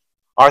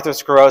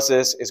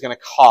arthrosclerosis is going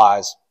to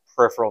cause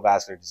peripheral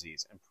vascular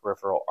disease and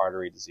peripheral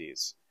artery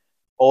disease.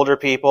 Older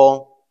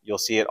people, you'll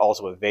see it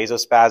also with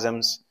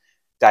vasospasms,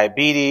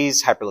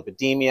 diabetes,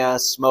 hyperlipidemia,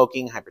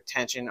 smoking,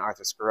 hypertension,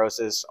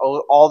 arthrosclerosis.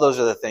 All those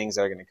are the things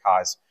that are going to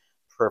cause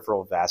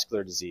peripheral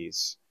vascular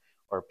disease,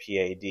 or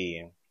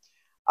PAD.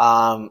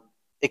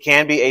 It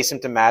can be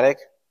asymptomatic,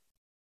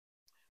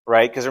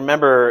 right? Because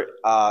remember,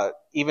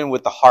 even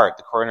with the heart,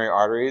 the coronary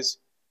arteries,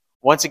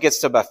 once it gets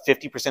to about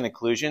 50%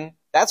 occlusion,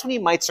 that's when you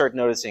might start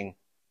noticing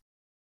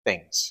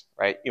things,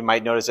 right? You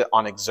might notice it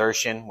on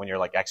exertion when you're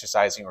like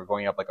exercising or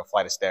going up like a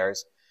flight of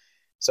stairs.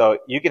 So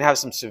you can have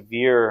some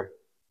severe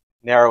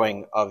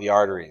narrowing of the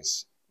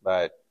arteries,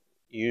 but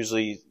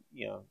usually,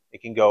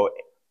 it can go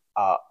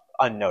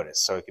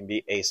unnoticed, so it can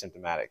be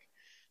asymptomatic.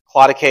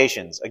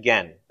 Claudications,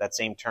 again, that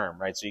same term,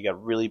 right? So you got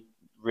really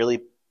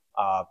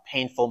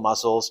painful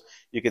muscles.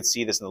 You can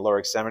see this in the lower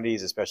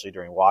extremities, especially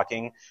during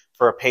walking.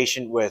 For a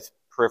patient with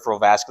peripheral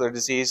vascular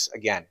disease,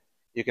 again,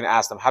 you can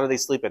ask them, how do they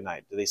sleep at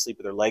night? Do they sleep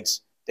with their legs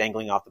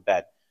dangling off the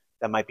bed?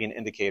 That might be an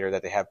indicator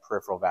that they have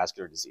peripheral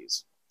vascular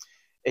disease.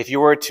 If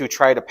you were to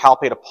try to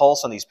palpate a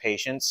pulse on these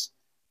patients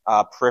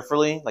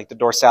peripherally, like the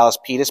dorsalis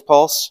pedis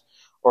pulse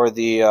or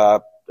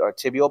the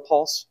tibial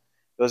pulse,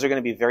 those are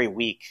going to be very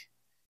weak.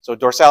 So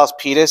dorsalis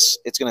pedis,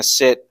 it's going to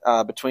sit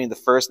between the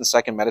first and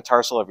second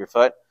metatarsal of your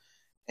foot.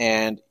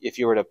 And if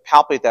you were to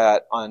palpate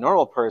that on a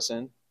normal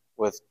person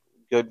with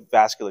good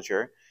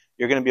vasculature,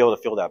 you're going to be able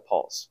to feel that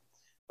pulse.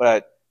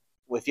 But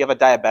if you have a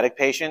diabetic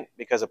patient,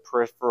 because of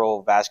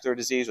peripheral vascular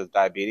disease with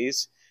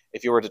diabetes,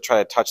 if you were to try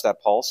to touch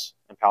that pulse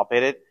and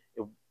palpate it,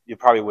 you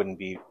probably wouldn't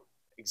be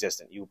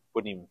existent. You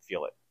wouldn't even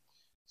feel it.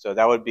 So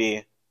that would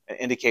be an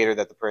indicator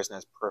that the person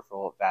has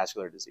peripheral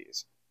vascular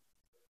disease.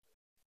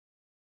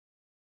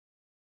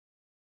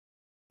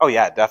 Oh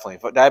yeah,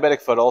 definitely.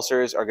 Diabetic foot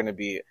ulcers are going to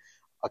be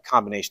a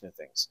combination of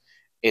things.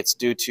 It's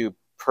due to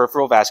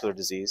peripheral vascular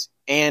disease,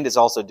 and it's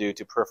also due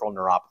to peripheral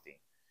neuropathy.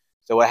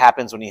 So what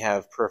happens when you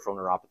have peripheral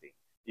neuropathy?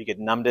 You get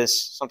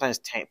numbness, sometimes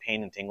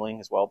pain and tingling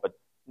as well, but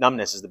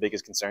numbness is the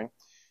biggest concern.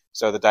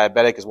 So the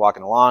diabetic is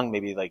walking along,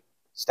 maybe like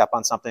step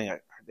on something,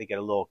 it they get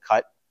a little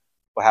cut.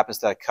 What happens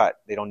to that cut?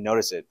 They don't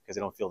notice it because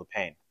they don't feel the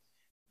pain.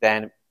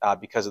 Then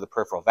because of the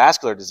peripheral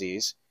vascular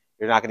disease,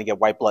 you're not going to get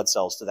white blood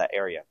cells to that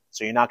area.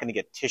 So you're not going to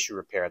get tissue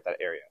repair at that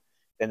area.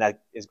 Then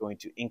that is going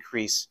to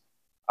increase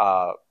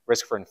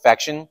risk for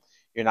infection.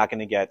 You're not going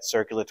to get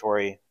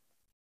circulatory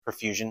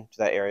perfusion to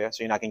that area.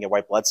 So you're not going to get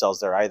white blood cells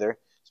there either.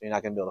 So you're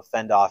not going to be able to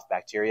fend off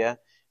bacteria.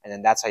 And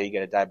then that's how you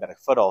get a diabetic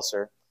foot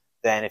ulcer.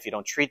 Then if you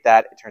don't treat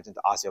that, it turns into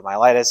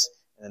osteomyelitis.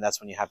 And then that's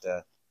when you have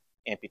to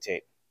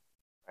amputate,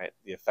 right,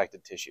 the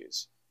affected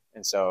tissues.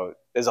 And so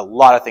there's a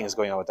lot of things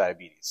going on with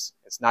diabetes.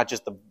 It's not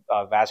just the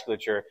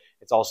vasculature,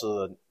 it's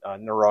also the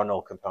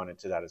neuronal component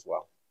to that as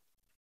well.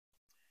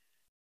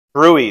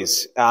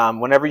 Bruits.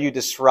 Whenever you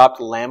disrupt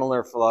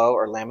laminar flow,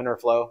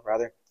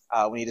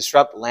 when you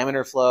disrupt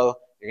laminar flow,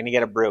 you're going to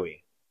get a bruit,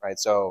 right?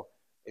 So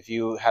if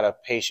you had a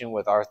patient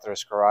with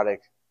atherosclerotic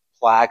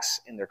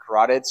plaques in their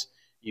carotids,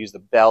 use the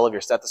bell of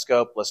your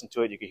stethoscope, listen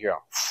to it, you could hear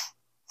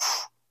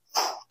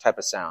a type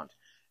of sound.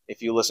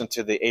 If you listen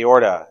to the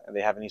aorta and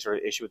they have any sort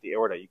of issue with the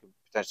aorta, you can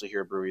potentially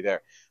hear a bruit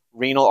there.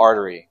 Renal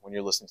artery, when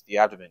you're listening to the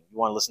abdomen, you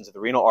want to listen to the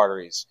renal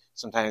arteries.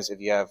 Sometimes if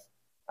you have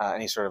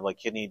any sort of like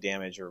kidney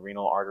damage or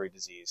renal artery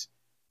disease,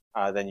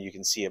 then you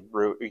can see a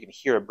bruit, you can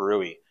hear a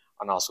bruit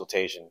on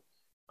auscultation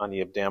on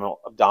the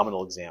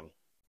abdominal exam.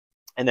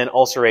 And then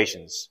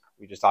ulcerations.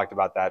 We just talked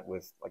about that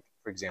with, like,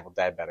 for example,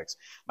 diabetics.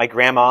 My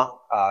grandma,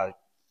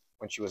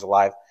 when she was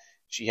alive,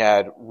 she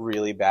had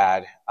really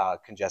bad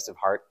congestive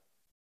heart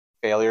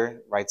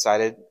failure,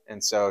 right-sided,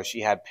 and so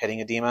she had pitting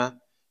edema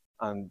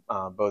on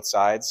both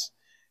sides.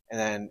 And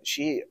then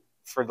she,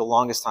 for the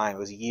longest time, it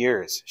was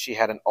years, she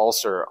had an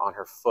ulcer on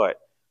her foot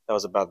that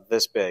was about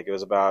this big. It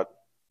was about,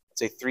 let's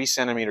say, 3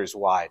 centimeters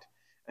wide.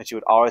 And she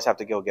would always have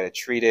to go get it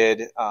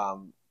treated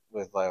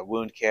with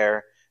wound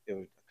care. They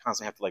would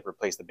constantly have to like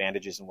replace the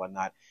bandages and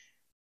whatnot.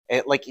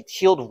 It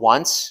healed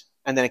once,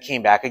 and then it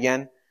came back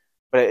again.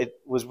 But it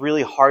was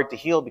really hard to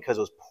heal because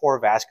it was poor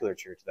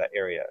vasculature to that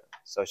area.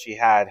 So she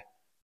had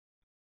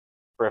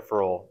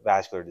peripheral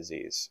vascular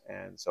disease,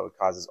 and so it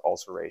causes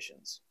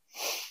ulcerations.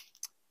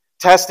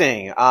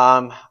 Testing.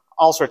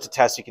 All sorts of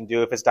tests you can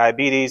do. If it's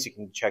diabetes, you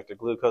can check their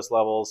glucose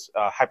levels.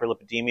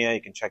 Hyperlipidemia,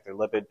 you can check their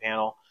lipid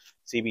panel.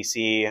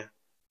 CBC,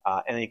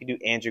 and then you can do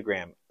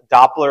angiogram.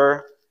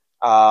 Doppler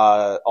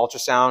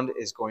ultrasound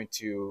is going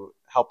to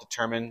help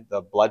determine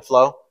the blood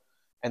flow.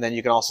 And then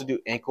you can also do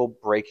ankle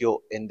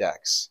brachial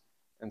index.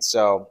 And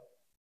so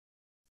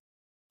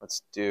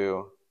let's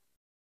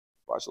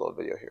watch a little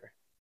video here.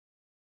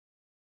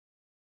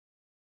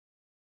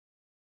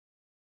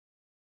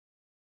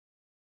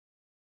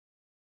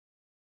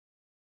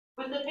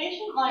 With the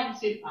patient lying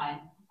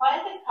supine,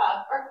 apply the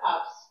cuff or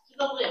cuffs to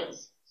the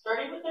limbs,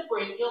 starting with the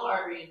brachial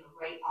artery in the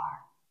right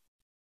arm.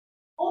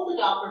 Hold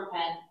the Doppler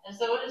pen as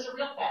though it is a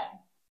real pen.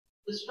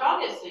 The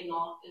strongest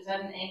signal is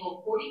at an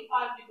angle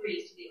 45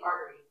 degrees to the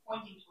artery,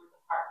 pointing toward the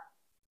heart.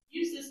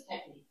 Use this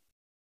technique.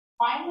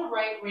 Find the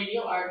right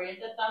radial artery at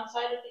the thumb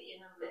side of the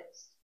inner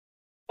wrist.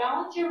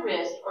 Balance your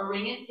wrist or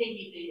ring and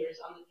pinky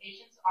fingers on the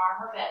patient's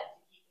arm or bed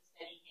to keep a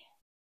steady hand.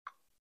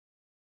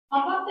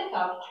 Pump up the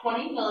cuff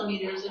 20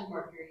 millimeters of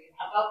mercury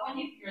about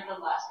when you hear the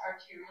last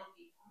arterial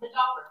beat from the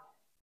Doppler pen.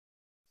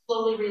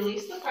 Slowly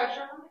release the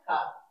pressure from the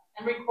cuff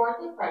and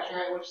record the pressure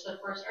at which the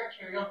first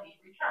arterial beat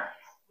returns,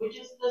 which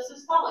is the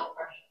systolic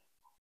pressure.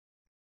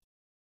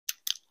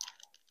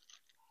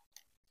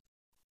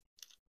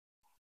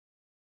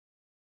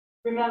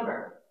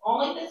 Remember,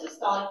 only the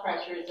systolic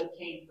pressure is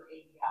obtained for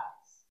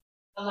ABIs.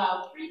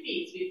 Allow 3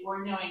 beats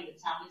before knowing the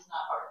sound is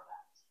not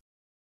artifact.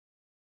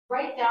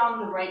 Write down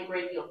the right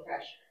brachial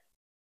pressure.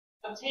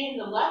 Obtain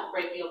the left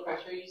brachial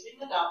pressure using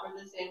the Doppler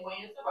the same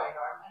way as the right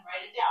arm and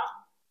write it down.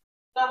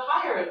 The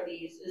higher of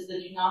these is the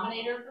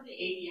denominator for the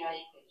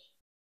ABI equation.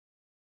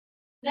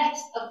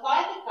 Next,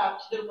 apply the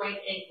cuff to the right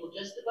ankle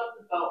just above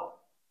the bone.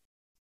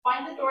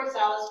 Find the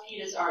dorsalis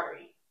pedis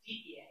artery,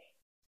 DPA,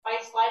 by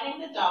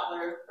sliding the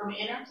Doppler from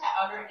inner to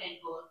outer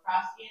ankle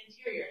across the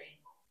anterior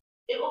ankle.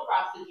 It will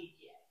cross the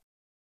DPA.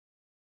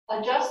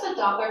 Adjust the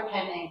Doppler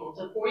pen angle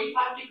to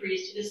 45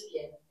 degrees to the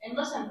skin and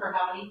listen for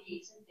how many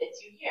peaks and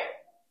fits you hear.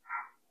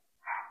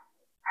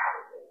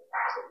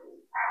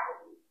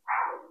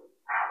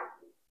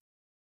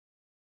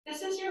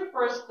 This is your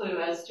first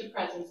clue as to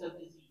presence of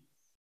disease.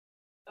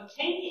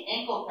 Obtain the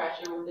ankle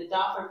pressure with the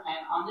Doppler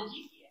pen on the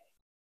DPA.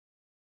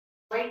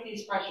 Write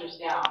these pressures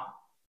down.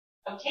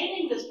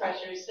 Obtaining this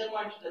pressure is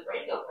similar to the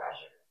brachial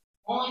pressure,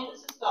 only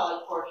the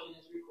systolic portion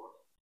is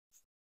recorded.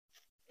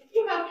 If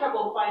you have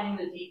trouble finding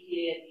the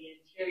DPA at the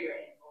anterior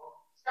ankle,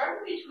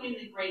 start between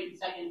the great and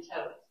second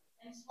toes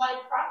and slide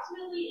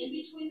proximately in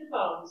between the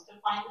bones to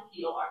find the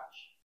pedal arch.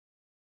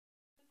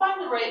 To find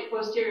the right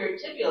posterior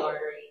tibial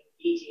artery,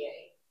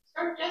 ETA,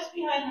 start just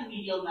behind the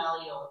medial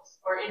malleolus,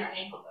 or inner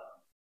ankle bone,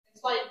 and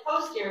slide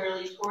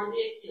posteriorly toward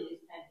the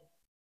Achilles tendon.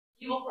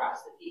 You will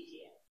cross the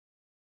PTA.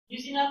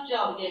 Use enough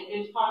gel to get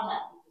good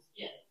contact with the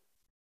skin.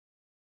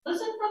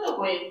 Listen for the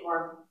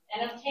waveform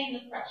and obtain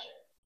the pressure.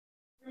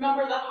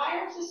 Remember, the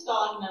higher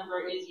systolic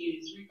number is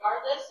used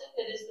regardless if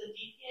it is the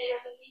DPA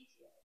or the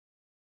PTA.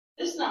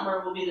 This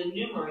number will be the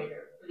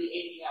numerator for the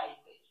ABI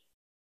equation.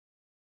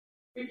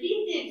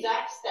 Repeat the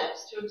exact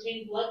steps to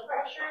obtain blood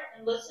pressure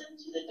and listen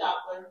to the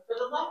Doppler for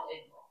the left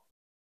angle.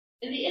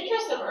 In the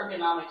interest of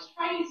ergonomics,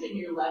 try using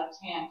your left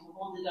hand to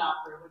hold the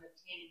Doppler when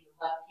obtaining the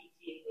left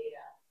PTA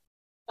data.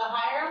 The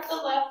higher of the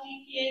left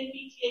DPA and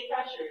PTA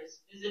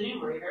pressures is the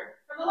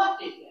numerator for the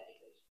left ABI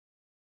equation.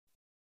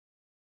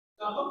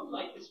 So I hope you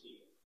like this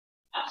video.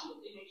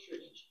 Absolutely make sure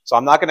to. So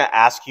I'm not going to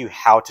ask you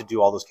how to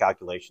do all those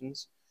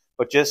calculations,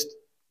 but just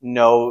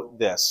know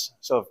this.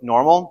 So if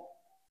normal,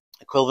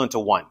 equivalent to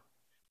 1,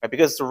 right?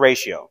 Because it's a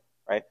ratio,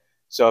 right?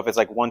 So if it's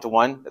like 1 to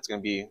 1, that's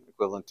going to be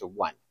equivalent to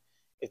 1.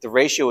 If the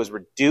ratio is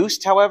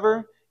reduced,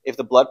 however, if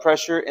the blood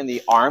pressure in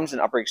the arms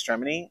and upper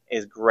extremity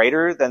is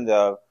greater than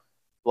the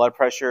blood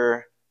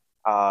pressure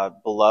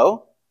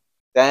below,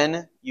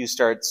 then you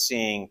start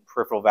seeing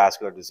peripheral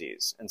vascular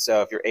disease. And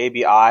so if your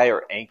ABI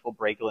or ankle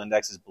brachial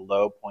index is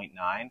below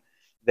 0.9,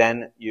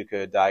 then you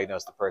could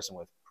diagnose the person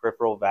with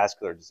peripheral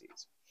vascular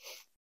disease.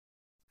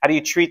 How do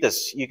you treat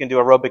this? You can do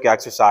aerobic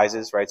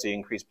exercises, right? So you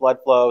increase blood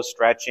flow,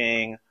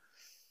 stretching.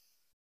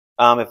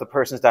 If the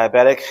person's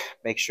diabetic,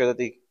 make sure that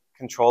they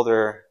control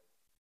their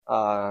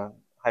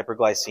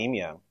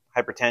hyperglycemia.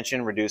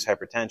 Hypertension, reduce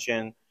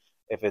hypertension.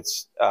 If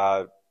it's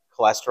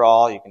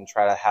cholesterol, you can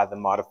try to have them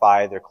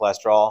modify their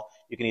cholesterol.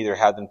 You can either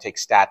have them take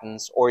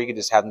statins, or you can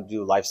just have them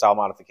do lifestyle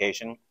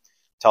modification.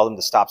 Tell them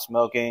to stop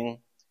smoking.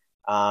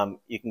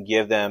 You can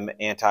give them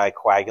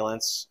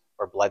anticoagulants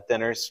or blood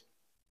thinners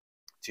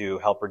to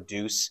help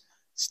reduce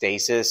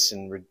stasis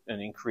and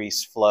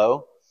increase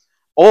flow.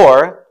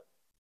 Or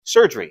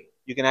surgery.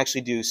 You can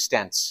actually do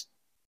stents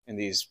in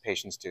these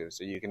patients too.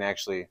 So you can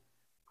actually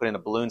put in a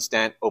balloon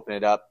stent, open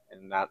it up,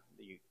 and that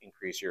you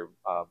increase your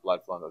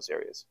blood flow in those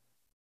areas.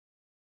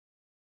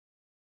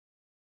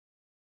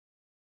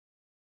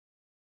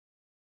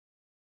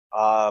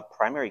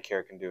 Primary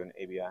care can do an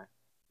ABI.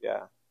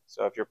 Yeah.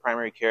 So if you're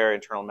primary care,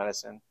 internal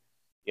medicine,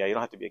 yeah, you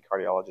don't have to be a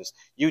cardiologist.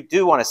 You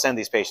do want to send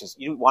these patients,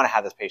 you want to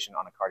have this patient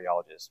on a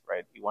cardiologist,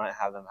 right? You want to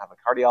have them have a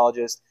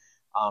cardiologist.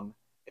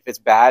 If it's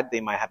bad,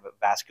 they might have a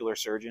vascular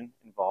surgeon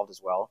involved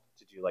as well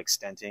to do like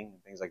stenting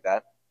and things like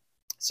that.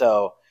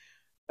 So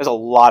there's a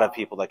lot of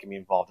people that can be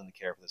involved in the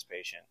care for this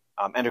patient.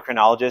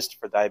 Endocrinologist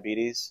for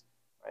diabetes,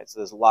 right? So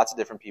there's lots of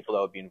different people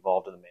that would be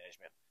involved in the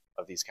management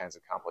of these kinds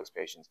of complex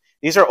patients.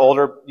 These are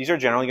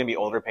generally going to be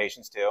older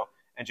patients too.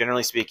 And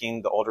generally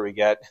speaking, the older we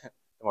get,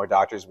 the more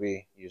doctors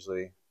we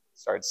usually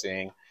start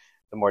seeing,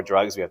 the more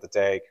drugs we have to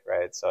take,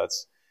 right? So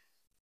it's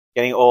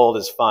getting old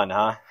is fun,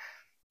 huh?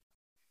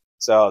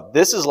 So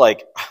this is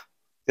like,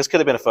 this could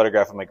have been a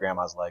photograph of my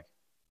grandma's leg.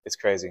 It's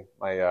crazy.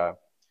 The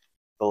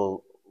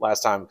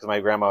last time, because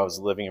my grandma was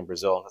living in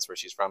Brazil, that's where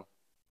she's from.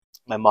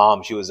 My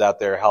mom, she was out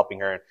there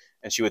helping her,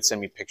 and she would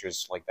send me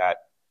pictures like that.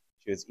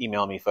 She would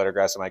email me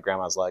photographs of my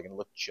grandma's leg, and it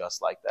looked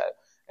just like that.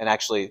 And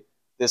actually,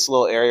 this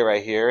little area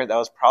right here, that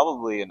was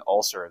probably an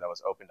ulcer that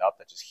was opened up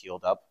that just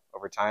healed up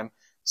over time.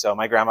 So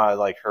my grandma,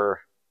 like her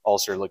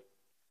ulcer looked,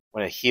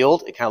 when it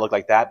healed, it kind of looked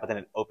like that, but then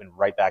it opened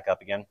right back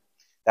up again.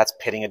 That's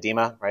pitting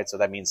edema, right? So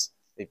that means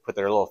they put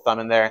their little thumb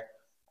in there,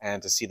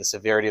 and to see the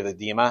severity of the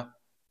edema,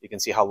 you can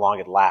see how long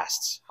it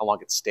lasts, how long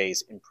it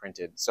stays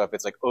imprinted. So if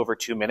it's like over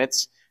 2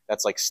 minutes,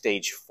 that's like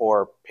stage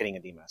 4 pitting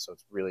edema. So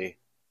it's really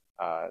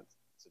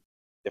it's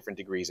different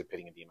degrees of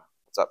pitting edema.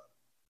 What's up?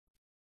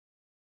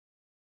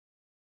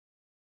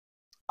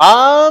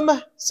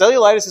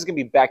 Cellulitis is going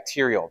to be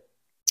bacterial.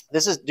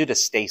 This is due to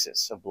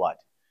stasis of blood.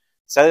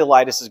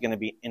 Cellulitis is going to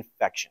be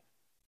infection,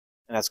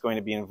 and that's going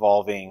to be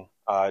involving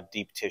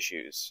deep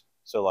tissues.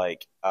 So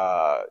like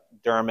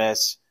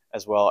dermis,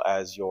 as well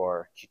as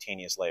your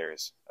cutaneous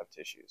layers of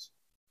tissues.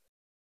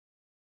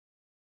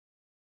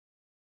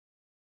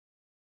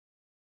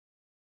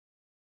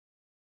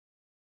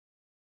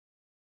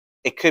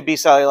 It could be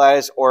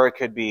cellulitis, or it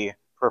could be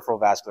peripheral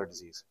vascular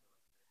disease.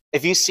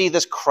 If you see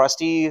these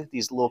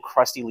little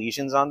crusty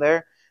lesions on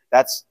there,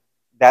 that's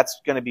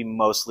going to be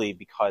mostly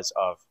because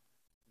of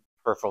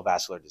peripheral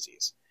vascular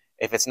disease.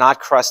 If it's not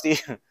crusty,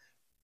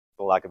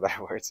 for lack of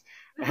better words,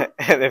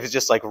 if it's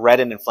just like red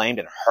and inflamed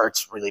and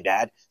hurts really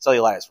bad,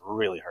 cellulitis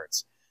really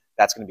hurts,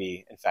 that's going to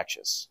be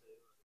infectious.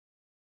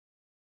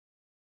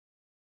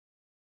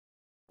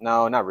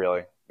 No, not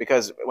really.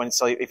 Because if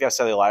you have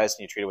cellulitis and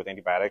you treat it with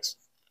antibiotics,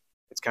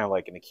 it's kind of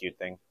like an acute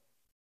thing.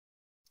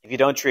 If you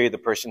don't treat it, the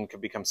person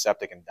could become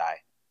septic and die.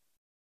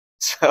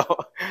 So,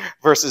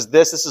 versus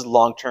this is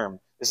long-term.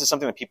 This is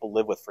something that people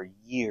live with for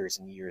years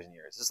and years and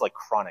years. This is like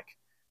chronic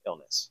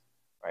illness,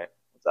 right?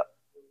 What's up?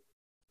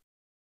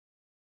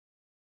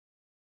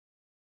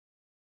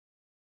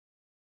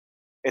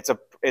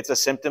 It's a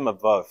symptom of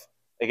both.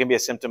 It can be a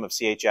symptom of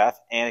CHF,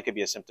 and it could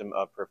be a symptom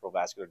of peripheral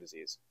vascular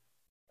disease,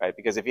 right?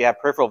 Because if you have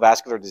peripheral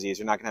vascular disease,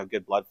 you're not going to have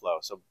good blood flow.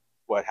 So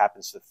what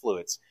happens to the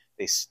fluids?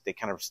 They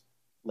kind of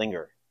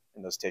linger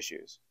in those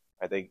tissues,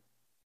 right? They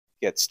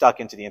get stuck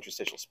into the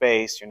interstitial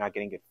space. You're not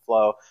getting good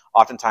flow.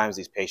 Oftentimes,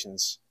 these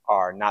patients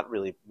are not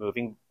really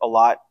moving a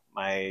lot.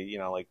 Like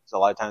a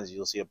lot of times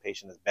you'll see a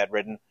patient that's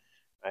bedridden,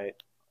 right?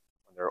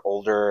 When they're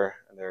older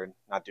and they're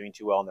not doing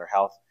too well in their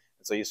health.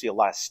 And so you see a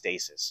lot of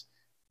stasis.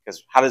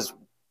 Because how does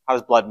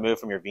blood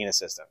move from your venous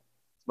system?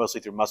 It's mostly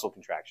through muscle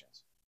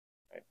contractions.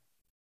 Right?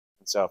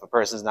 And so if a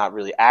person's not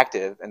really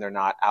active and they're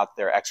not out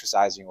there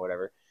exercising or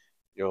whatever,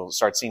 you'll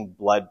start seeing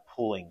blood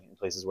pooling in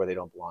places where they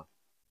don't belong.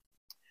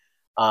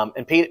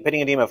 And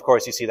pitting edema, of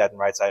course, you see that in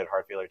right-sided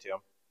heart failure too.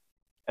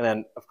 And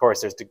then, of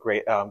course, there's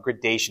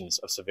gradations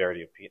of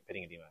severity of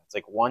pitting edema. It's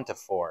like 1 to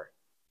 4.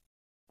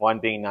 1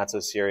 being not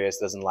so serious,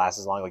 doesn't last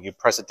as long. Like you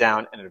press it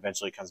down and it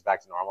eventually comes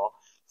back to normal.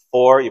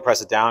 4, you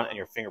press it down and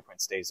your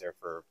fingerprint stays there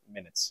for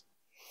minutes.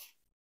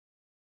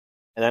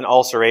 And then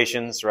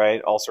ulcerations,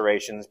 right?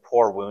 Ulcerations,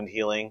 poor wound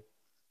healing.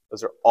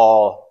 Those are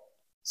all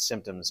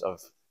symptoms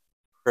of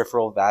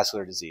peripheral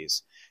vascular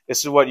disease. This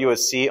is what you would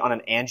see on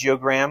an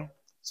angiogram.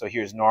 So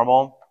here's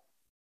normal.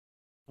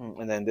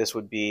 And then this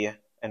would be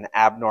an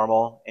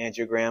abnormal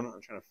angiogram.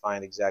 I'm trying to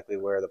find exactly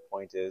where the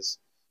point is.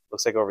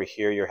 Looks like over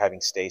here you're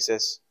having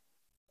stasis.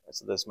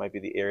 So this might be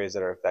the areas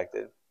that are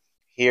affected.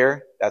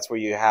 Here, that's where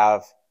you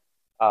have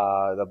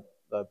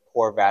the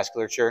poor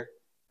vasculature.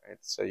 Right?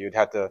 So you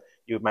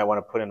might want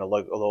to put in a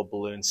little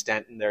balloon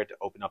stent in there to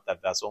open up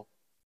that vessel.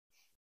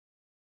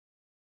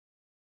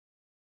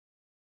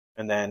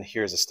 And then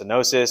here's a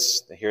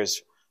stenosis.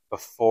 Here's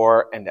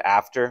before and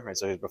after. Right?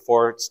 So here's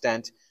before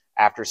stent,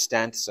 after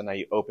stent. So now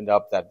you opened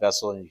up that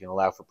vessel and you can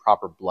allow for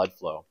proper blood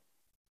flow.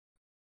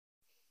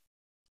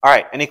 All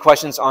right, any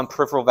questions on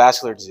peripheral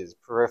vascular disease,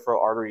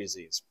 peripheral artery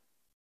disease?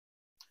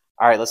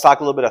 All right, let's talk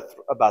a little bit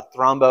about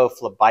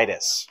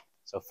thrombophlebitis.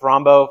 So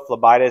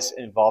thrombophlebitis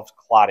involves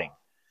clotting.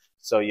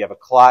 So you have a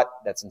clot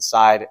that's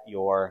inside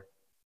your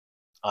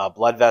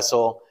blood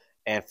vessel,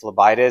 and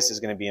phlebitis is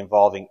going to be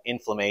involving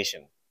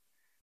inflammation.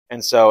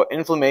 And so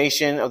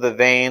inflammation of the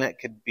vein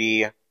could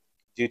be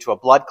due to a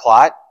blood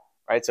clot,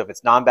 right? So if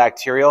it's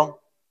non-bacterial,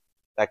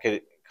 that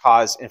could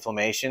cause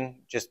inflammation,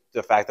 just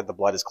the fact that the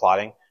blood is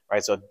clotting,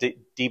 right? So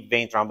deep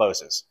vein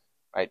thrombosis,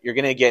 right? You're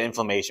going to get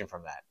inflammation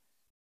from that.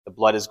 The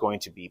blood is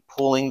going to be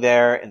pooling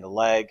there in the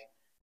leg.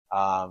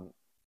 And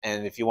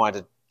if you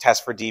wanted to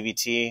test for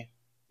DVT,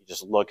 you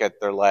just look at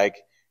their leg.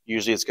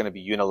 Usually it's going to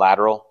be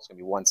unilateral. It's going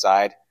to be one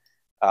side.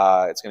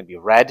 It's going to be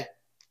red.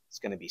 It's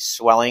going to be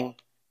swelling.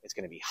 It's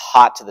going to be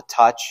hot to the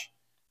touch.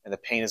 And the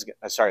patient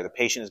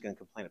is going to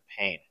complain of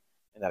pain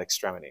in that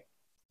extremity.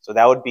 So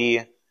that would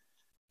be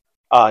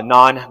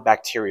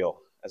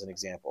non-bacterial as an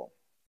example.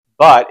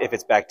 But if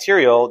it's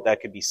bacterial,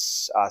 that could be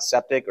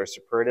septic or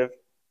suppurative.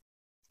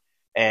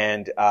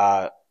 And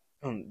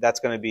that's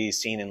going to be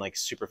seen in like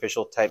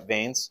superficial type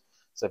veins.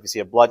 So if you see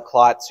a blood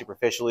clot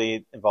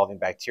superficially involving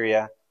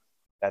bacteria,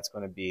 that's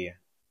going to be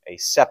a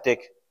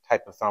septic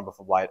type of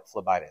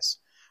thrombophlebitis.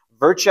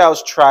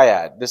 Virchow's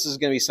triad. This is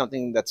going to be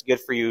something that's good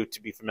for you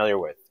to be familiar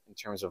with in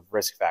terms of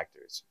risk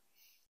factors.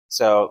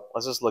 So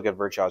let's just look at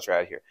Virchow's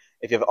triad here.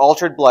 If you have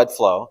altered blood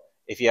flow,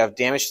 if you have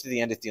damage to the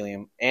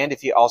endothelium, and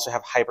if you also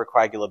have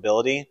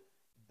hypercoagulability,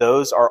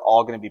 those are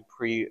all going to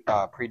be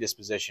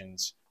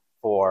predispositions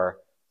for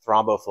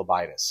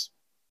thrombophlebitis.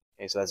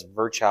 Okay, so that's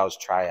Virchow's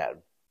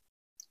triad.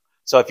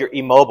 So if you're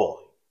immobile,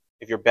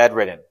 if you're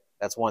bedridden,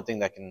 that's one thing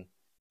that can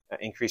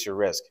increase your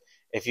risk.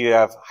 If you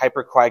have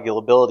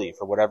hypercoagulability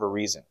for whatever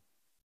reason,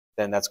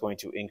 then that's going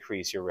to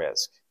increase your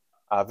risk.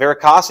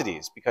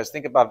 Varicosities, because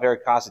think about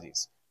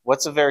varicosities.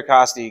 What's a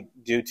varicosity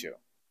due to?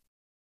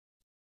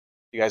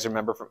 You guys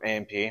remember from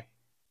A&P?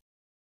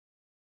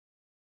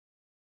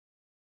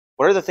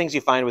 What are the things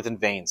you find within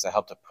veins that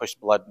help to push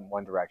blood in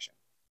one direction?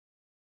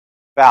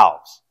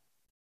 Valves.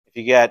 If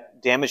you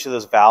get damage to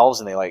those valves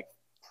and they like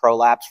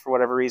prolapse for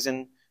whatever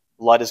reason,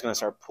 blood is going to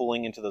start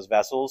pooling into those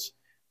vessels.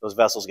 Those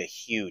vessels get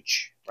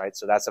huge, right?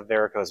 So that's a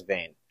varicose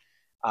vein.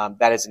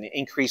 That is an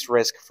increased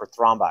risk for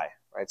thrombi,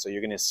 right? So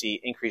you're going to see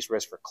increased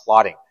risk for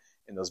clotting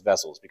in those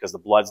vessels because the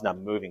blood's not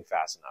moving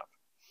fast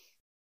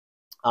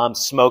enough.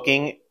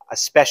 Smoking,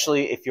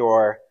 especially if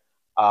you're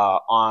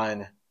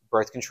on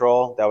birth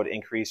control, that would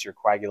increase your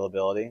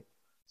coagulability.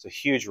 So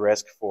huge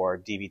risk for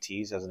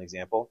DVTs as an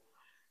example.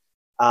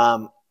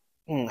 High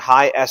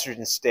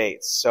estrogen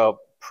states. So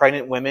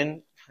pregnant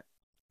women,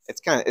 it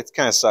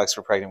kind of sucks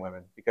for pregnant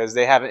women because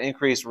they have an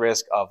increased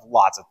risk of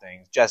lots of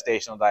things.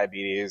 Gestational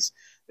diabetes.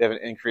 They have an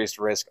increased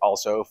risk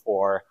also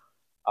for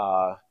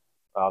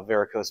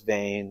varicose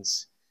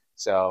veins.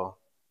 So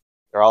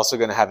they're also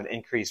going to have an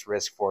increased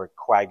risk for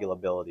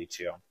coagulability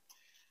too.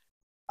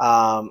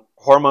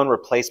 Hormone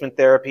replacement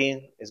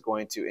therapy is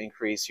going to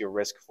increase your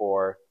risk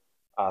for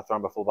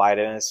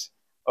thrombophlebitis.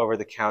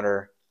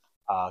 Over-the-counter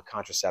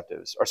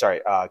contraceptives,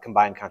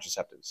 combined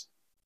contraceptives.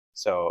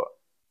 So,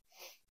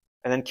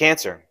 and then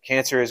cancer.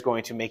 Cancer is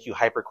going to make you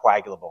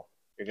hypercoagulable.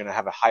 You're going to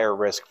have a higher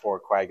risk for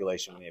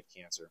coagulation when you have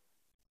cancer.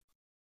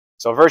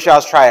 So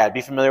Virchow's triad,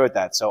 be familiar with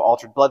that. So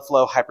altered blood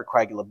flow,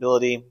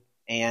 hypercoagulability,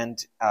 and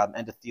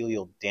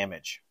endothelial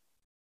damage.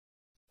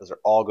 Those are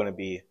all going to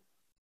be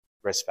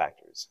risk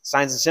factors.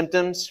 Signs and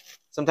symptoms.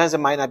 Sometimes it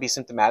might not be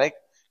symptomatic,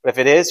 but if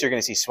it is, you're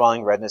going to see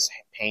swelling, redness,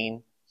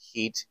 pain,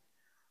 heat.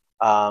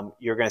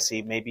 You're going to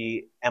see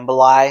maybe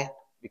emboli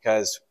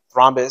because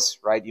thrombus,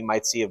 right? You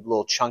might see a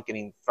little chunk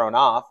getting thrown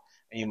off,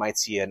 and you might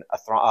see a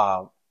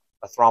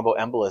a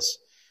thromboembolus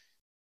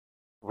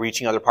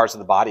reaching other parts of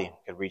the body. It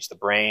could reach the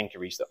brain,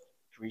 could reach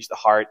the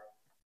heart.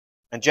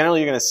 And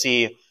generally, you're going to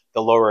see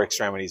the lower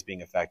extremities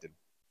being affected.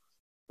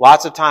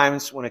 Lots of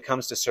times when it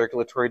comes to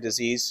circulatory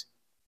disease,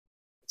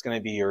 it's going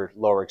to be your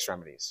lower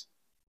extremities,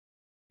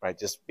 right?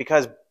 Just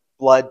because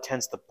blood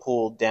tends to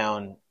pool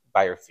down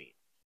by your feet,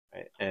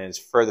 right? And is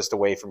furthest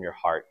away from your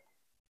heart.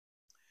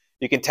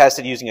 You can test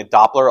it using a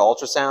Doppler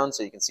ultrasound,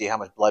 so you can see how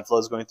much blood flow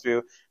is going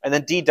through. And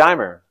then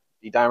D-dimer.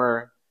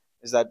 D-dimer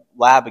is that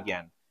lab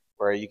again,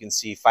 where you can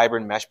see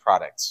fibrin mesh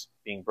products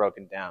being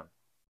broken down.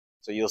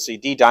 So you'll see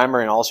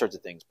D-dimer in all sorts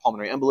of things: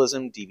 pulmonary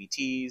embolism,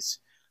 DVTs,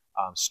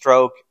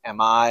 stroke,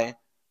 MI,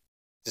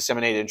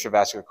 disseminated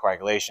intravascular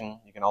coagulation.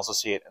 You can also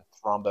see it in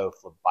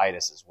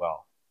thrombophlebitis as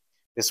well.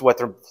 This is what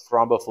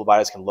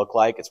thrombophlebitis can look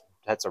like.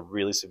 That's a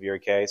really severe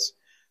case.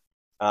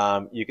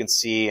 You can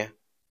see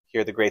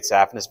here the great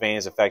saphenous vein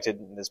is affected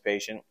in this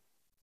patient.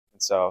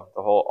 And so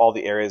all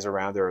the areas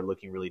around there are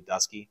looking really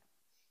dusky.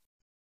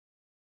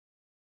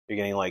 You're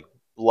getting like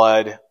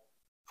blood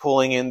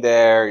pooling in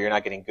there. You're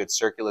not getting good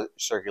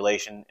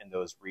circulation in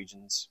those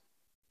regions.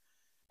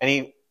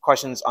 Any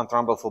questions on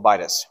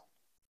thrombophlebitis?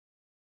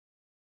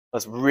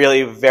 Let's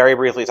really very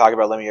briefly talk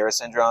about Lemierre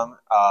syndrome.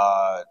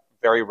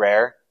 Very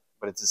rare,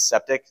 but it's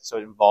aseptic, so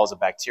it involves a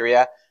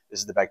bacteria. This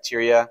is the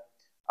bacteria,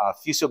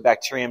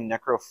 Fusobacterium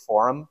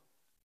necrophorum,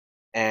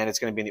 and it's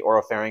going to be in the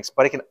oropharynx,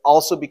 but it can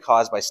also be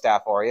caused by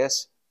Staph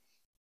aureus,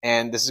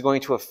 and this is going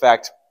to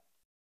affect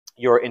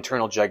your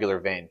internal jugular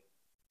vein.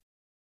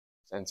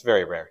 And it's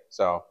very rare,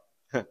 so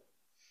yeah,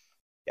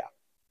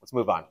 let's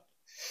move on.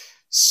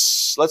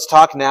 Let's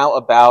talk now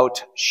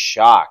about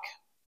shock.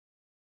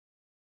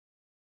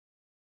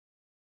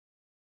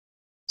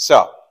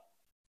 So,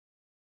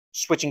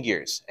 switching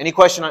gears. Any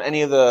question on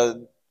any of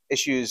the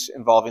issues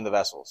involving the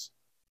vessels?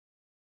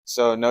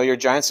 So, no your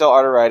giant cell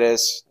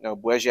arteritis, no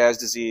Buerger's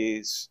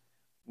disease,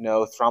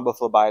 no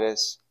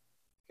thrombophlebitis.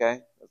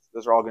 Okay?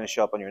 Those are all going to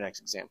show up on your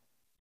next exam.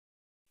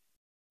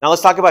 Now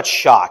let's talk about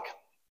shock.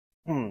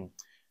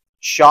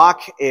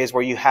 Shock is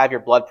where you have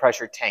your blood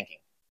pressure tanking.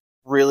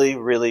 Really,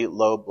 really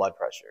low blood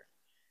pressure.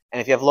 And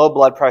if you have low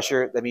blood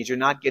pressure, that means you're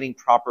not getting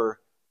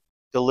proper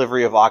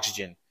delivery of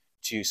oxygen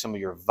to some of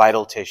your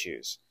vital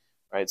tissues,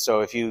 right? So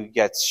if you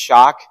get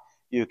shock,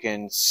 you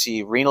can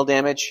see renal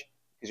damage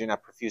because you're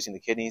not perfusing the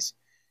kidneys.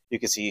 You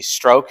can see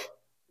stroke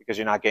because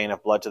you're not getting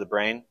enough blood to the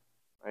brain,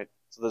 right?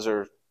 So those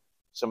are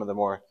some of the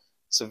more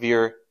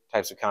severe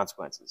types of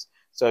consequences.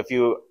 So if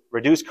you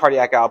reduce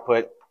cardiac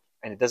output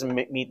and it doesn't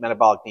meet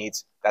metabolic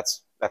needs,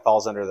 that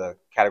falls under the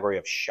category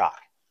of shock.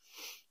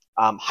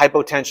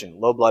 Hypotension,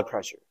 low blood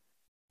pressure.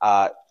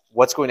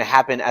 What's going to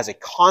happen as a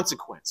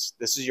consequence?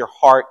 This is your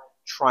heart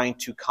trying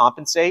to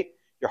compensate.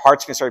 Your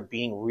heart's going to start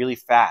beating really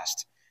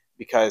fast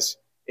because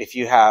if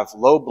you have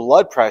low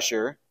blood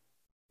pressure,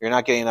 you're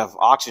not getting enough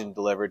oxygen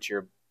delivered to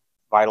your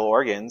vital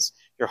organs.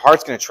 Your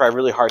heart's going to try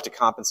really hard to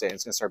compensate.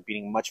 It's going to start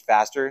beating much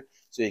faster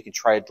so you can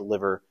try to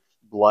deliver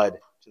blood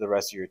to the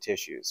rest of your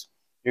tissues.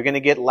 You're going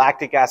to get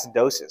lactic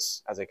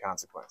acidosis as a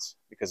consequence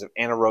because of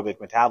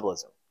anaerobic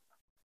metabolism.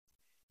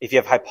 If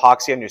you have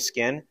hypoxia on your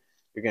skin,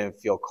 you're going to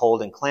feel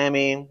cold and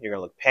clammy. You're going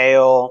to look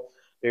pale.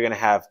 You're going to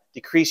have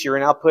decreased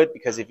urine output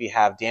because if you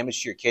have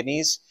damage to your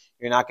kidneys,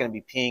 you're not going to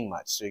be peeing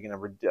much. So you're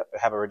going to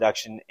have a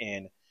reduction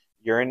in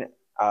urine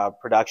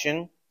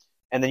production.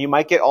 And then you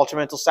might get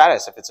ultramental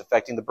status if it's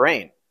affecting the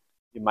brain.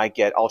 You might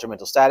get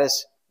ultramental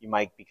status. You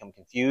might become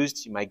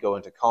confused. You might go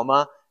into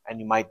coma. And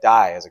you might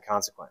die as a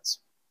consequence.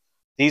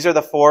 These are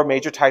the 4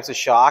 major types of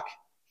shock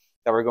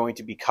that we're going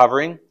to be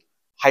covering.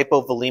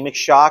 Hypovolemic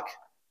shock.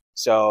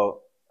 So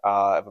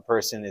if a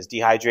person is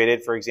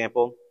dehydrated, for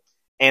example.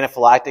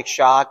 Anaphylactic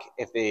shock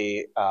if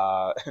they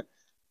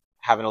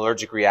have an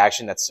allergic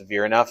reaction that's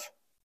severe enough.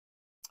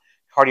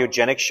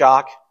 Cardiogenic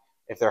shock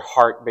if their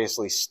heart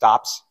basically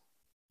stops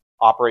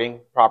operating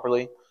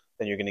properly,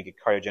 then you're going to get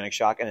cardiogenic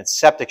shock. And then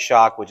septic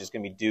shock, which is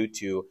going to be due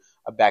to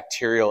a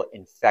bacterial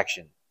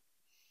infection.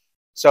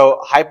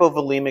 So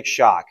hypovolemic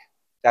shock,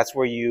 that's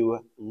where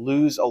you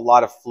lose a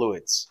lot of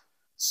fluids.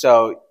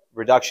 So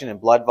reduction in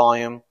blood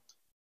volume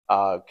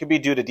could be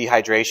due to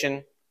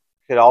dehydration,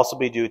 could also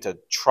be due to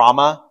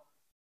trauma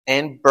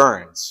and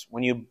burns.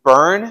 When you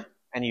burn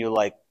and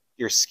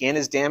your skin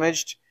is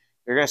damaged,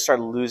 you're going to start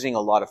losing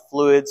a lot of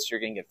fluids. You're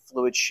going to get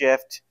fluid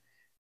shift.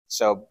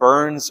 So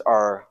burns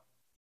are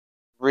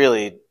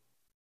really,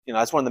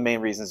 that's one of the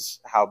main reasons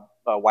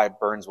why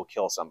burns will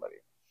kill somebody.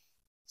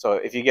 So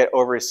if you get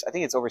I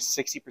think it's over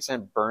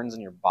 60% burns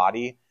in your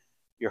body,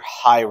 you're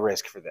high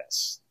risk for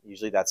this.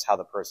 Usually that's how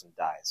the person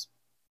dies.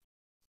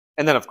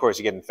 And then, of course,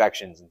 you get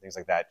infections and things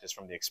like that just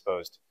from the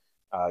exposed,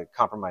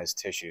 compromised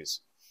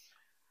tissues.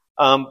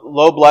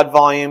 Low blood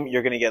volume,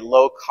 you're going to get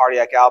low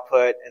cardiac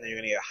output, and then you're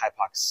going to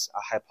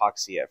get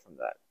hypoxia from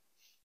that.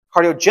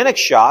 Cardiogenic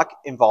shock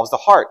involves the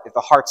heart. If the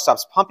heart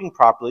stops pumping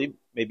properly,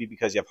 maybe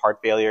because you have heart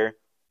failure,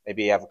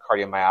 maybe you have a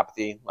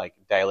cardiomyopathy, like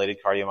dilated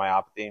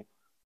cardiomyopathy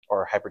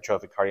or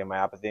hypertrophic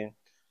cardiomyopathy,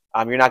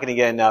 you're not going to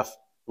get enough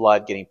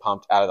blood getting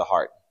pumped out of the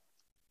heart.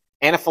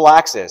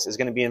 Anaphylaxis is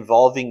going to be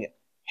involving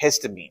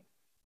histamine.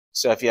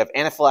 So if you have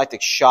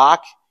anaphylactic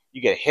shock,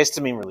 you get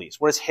histamine release.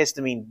 What does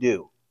histamine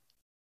do?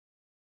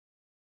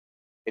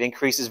 It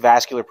increases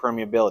vascular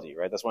permeability,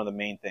 right? That's one of the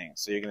main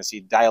things. So you're going to see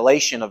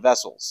dilation of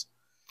vessels.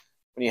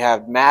 When you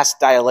have mass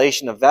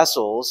dilation of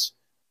vessels,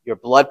 your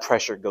blood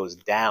pressure goes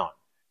down,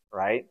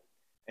 right?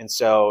 And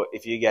so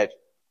if you get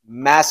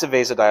massive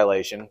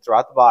vasodilation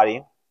throughout the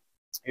body,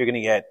 you're going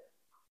to get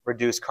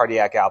reduced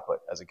cardiac output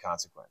as a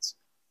consequence.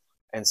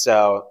 And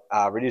so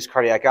reduced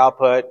cardiac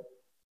output,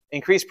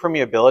 increased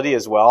permeability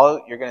as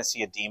well. You're going to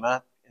see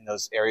edema in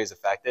those areas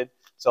affected.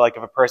 So like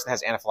if a person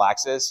has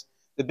anaphylaxis,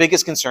 the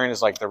biggest concern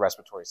is like the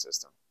respiratory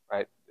system,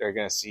 right? You're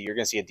going to see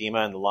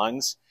edema in the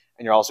lungs,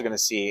 and you're also going to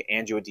see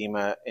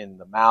angioedema in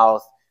the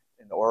mouth,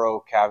 in the oral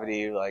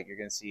cavity. Like you're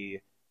going to see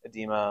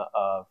edema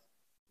of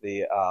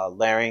the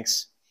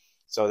larynx.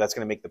 So that's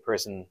going to make the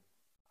person,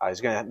 it's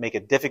going to make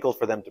it difficult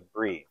for them to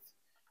breathe.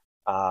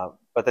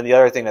 But then the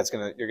other thing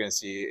you're going to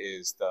see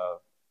is the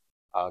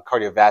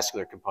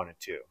cardiovascular component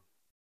too.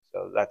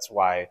 So that's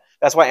why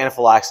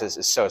anaphylaxis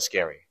is so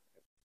scary.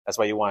 That's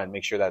why you want to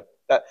make sure that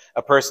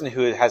a person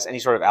who has any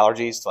sort of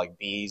allergies to like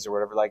bees or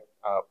whatever, like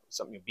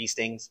bee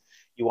stings,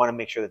 you want to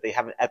make sure that they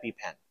have an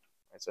EpiPen.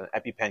 Right? So an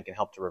EpiPen can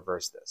help to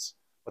reverse this.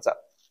 What's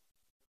up?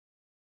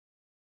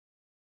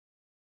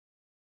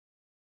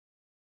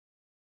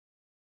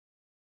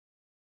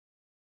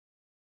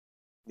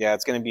 Yeah,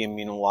 it's going to be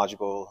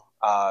immunological.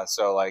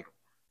 So like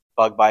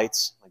bug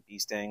bites, like bee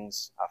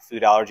stings,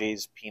 food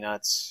allergies,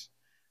 peanuts,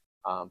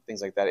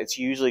 things like that. It's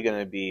usually going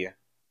to be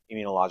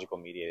immunological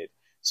mediated.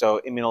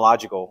 So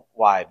immunological,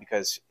 why?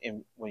 Because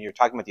when you're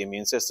talking about the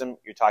immune system,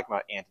 you're talking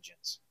about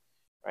antigens,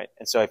 right?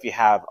 And so if you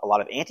have a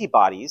lot of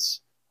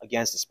antibodies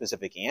against a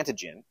specific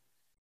antigen,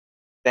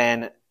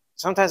 then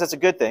sometimes that's a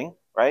good thing,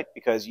 right?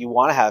 Because you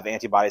want to have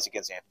antibodies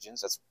against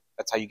antigens.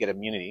 That's how you get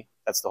immunity.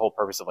 That's the whole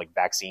purpose of like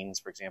vaccines,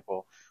 for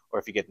example. Or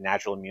if you get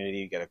natural immunity,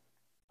 you get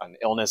an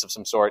illness of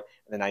some sort,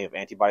 and then now you have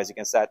antibodies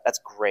against that. That's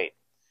great.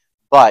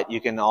 But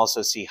you can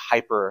also see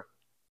hyper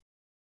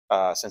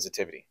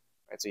sensitivity.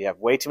 Right? So you have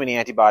way too many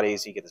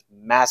antibodies, you get this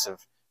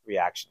massive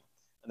reaction.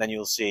 And then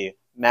you'll see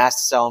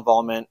mast cell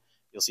involvement,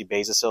 you'll see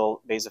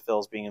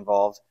basophils being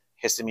involved,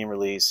 histamine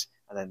release,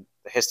 and then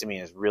the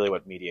histamine is really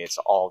what mediates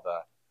all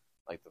the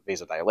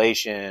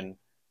vasodilation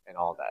and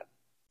all of that.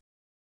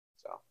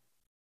 So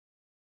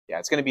yeah,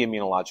 it's going to be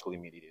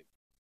immunologically mediated.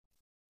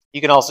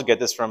 You can also get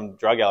this from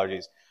drug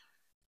allergies.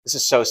 This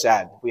is so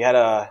sad.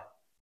 There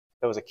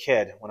was a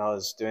kid when I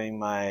was doing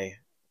my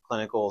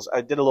clinicals.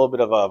 I did a little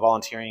bit of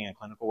volunteering and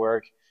clinical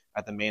work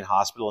at the main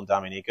hospital in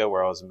Dominica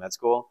where I was in med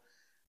school.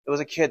 There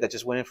was a kid that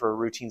just went in for a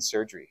routine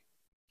surgery.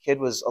 Kid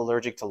was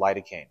allergic to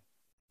lidocaine,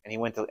 and he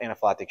went to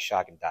anaphylactic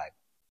shock and died.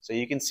 So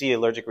you can see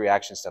allergic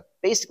reactions to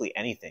basically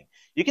anything.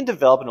 You can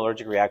develop an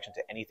allergic reaction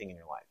to anything in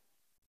your life.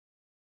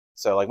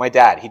 So like my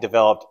dad, he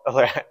developed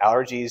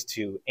allergies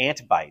to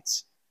ant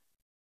bites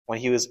when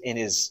he was in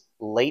his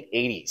late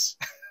 80s.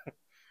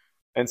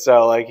 And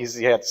so like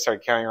he had to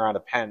start carrying around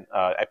a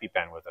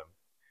EpiPen with him.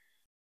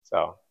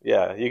 So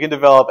yeah, you can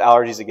develop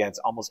allergies against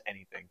almost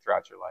anything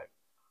throughout your life.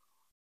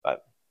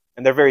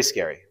 And they're very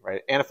scary,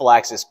 right?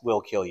 Anaphylaxis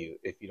will kill you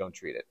if you don't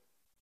treat it.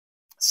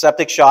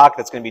 Septic shock,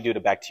 that's going to be due to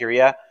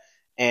bacteria,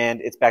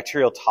 and it's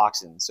bacterial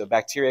toxins. So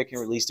bacteria can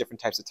release different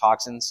types of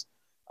toxins.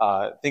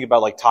 Think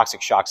about like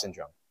toxic shock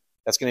syndrome.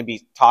 That's going to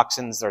be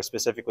toxins that are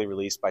specifically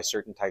released by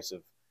certain types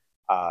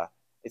of,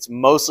 it's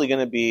mostly going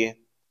to be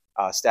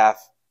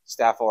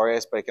Staph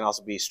aureus, but it can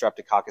also be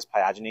Streptococcus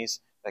pyogenes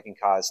that can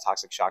cause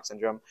toxic shock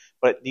syndrome.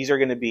 But these are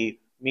going to be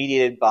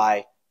mediated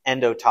by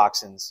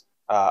exotoxins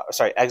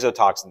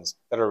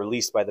that are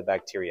released by the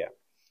bacteria.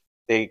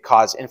 They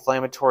cause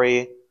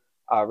inflammatory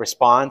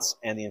response,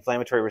 and the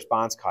inflammatory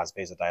response causes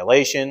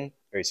vasodilation,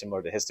 very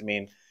similar to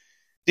histamine,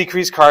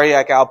 decreased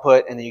cardiac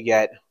output, and then you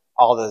get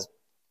all the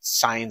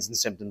signs and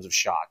symptoms of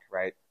shock,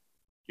 right?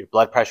 Your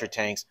blood pressure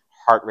tanks,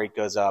 heart rate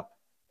goes up,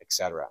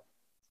 etc.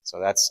 So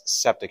that's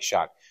septic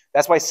shock.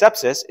 That's why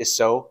sepsis is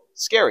so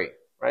scary,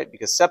 right?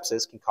 Because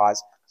sepsis can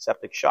cause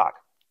septic shock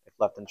if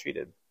left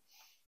untreated.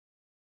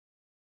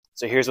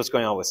 So here's what's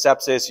going on with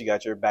sepsis. You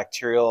got your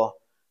bacterial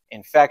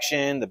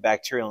infection. The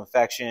bacterial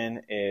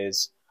infection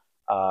is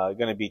going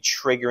to be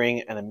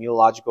triggering an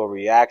immunological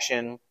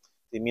reaction.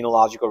 The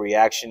immunological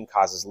reaction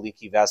causes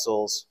leaky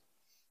vessels.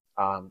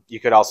 You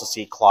could also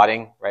see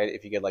clotting, right,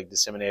 if you get like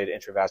disseminated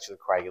intravascular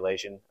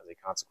coagulation as a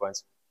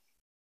consequence.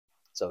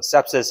 So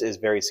sepsis is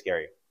very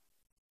scary.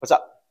 What's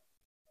up?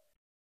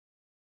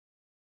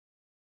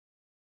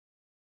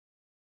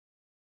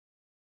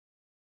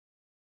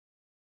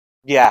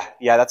 Yeah,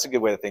 that's a good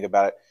way to think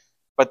about it.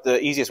 But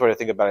the easiest way to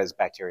think about it is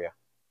bacteria.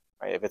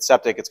 Right? If it's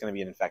septic, it's going to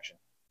be an infection.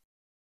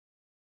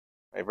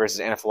 Right?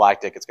 Versus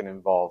anaphylactic, it's going to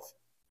involve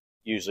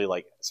usually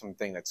like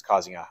something that's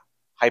causing a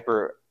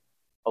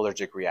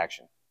hyperallergic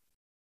reaction,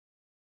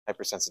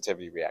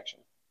 hypersensitivity reaction.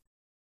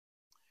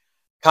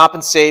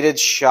 Compensated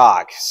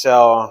shock.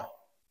 So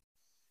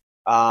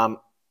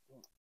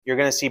you're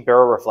going to see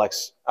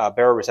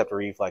baroreceptor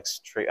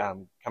reflex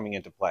coming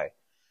into play.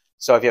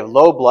 So if you have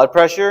low blood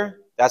pressure,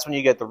 that's when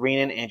you get the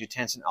renin,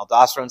 angiotensin,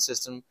 aldosterone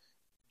system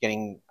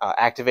getting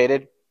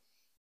activated.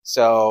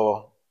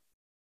 So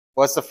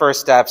what's the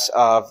first steps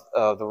of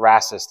the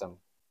RAS system?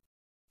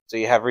 So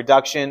you have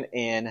reduction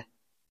in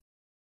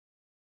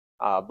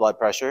blood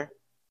pressure.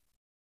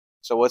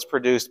 So what's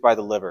produced by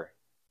the liver?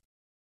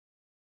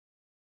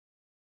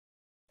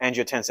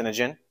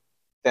 Angiotensinogen.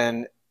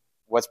 Then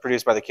what's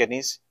produced by the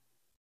kidneys?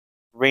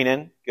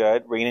 Renin.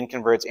 Good. Renin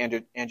converts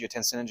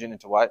angiotensinogen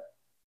into what?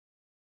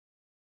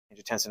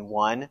 Angiotensin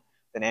 1.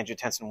 Then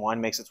angiotensin 1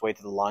 makes its way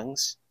to the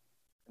lungs.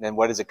 And then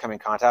what does it come in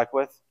contact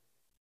with?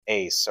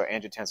 ACE. So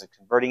angiotensin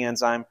converting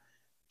enzyme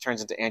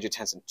turns into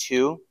angiotensin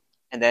 2.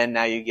 And then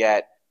now you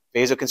get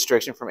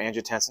vasoconstriction from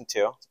angiotensin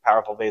 2. It's a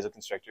powerful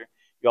vasoconstrictor.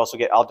 You also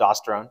get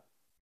aldosterone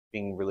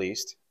being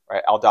released.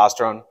 Right?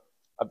 Aldosterone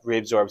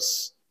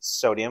reabsorbs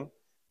sodium.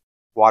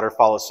 Water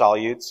follows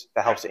solutes.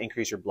 That helps to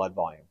increase your blood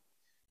volume.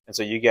 And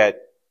so you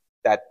get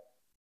that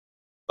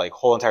like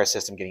whole entire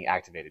system getting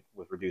activated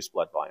with reduced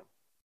blood volume.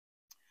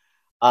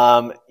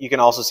 You can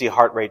also see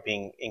heart rate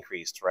being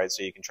increased, right?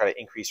 So you can try to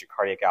increase your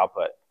cardiac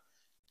output.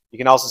 You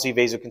can also see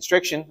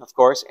vasoconstriction, of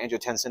course.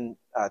 Angiotensin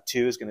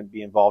 2 is going to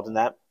be involved in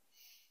that.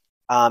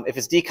 If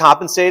it's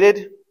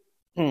decompensated,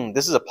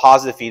 this is a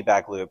positive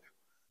feedback loop.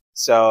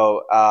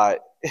 So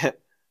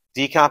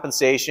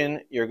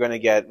decompensation, you're going to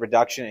get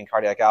reduction in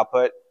cardiac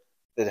output.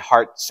 The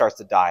heart starts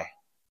to die.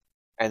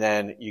 And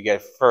then you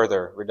get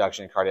further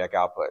reduction in cardiac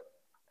output.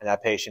 And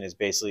that patient is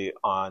basically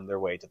on their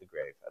way to the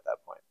grave at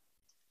that point.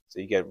 So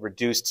you get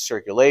reduced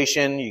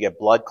circulation, you get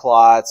blood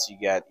clots, you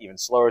get even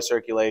slower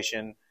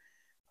circulation.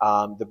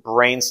 The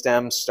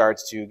brainstem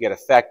starts to get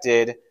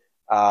affected.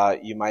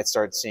 You might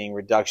start seeing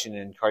reduction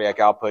in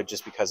cardiac output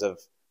just because of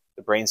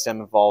the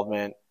brainstem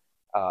involvement,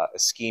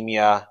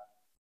 ischemia,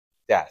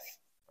 death,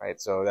 right?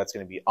 So that's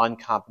going to be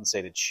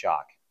uncompensated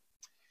shock.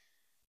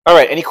 All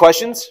right, any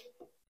questions?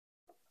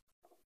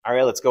 All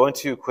right, let's go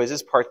into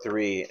quizzes part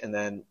 3, and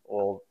then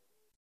we'll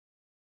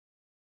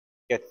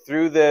get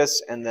through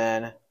this and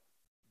then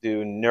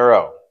do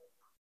neuro.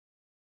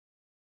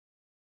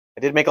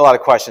 I did make a lot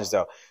of questions,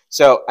 though.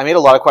 So I made a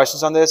lot of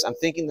questions on this. I'm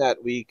thinking that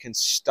we can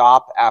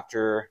stop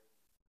after...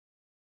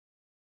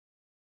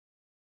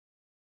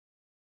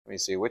 Let me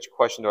see, which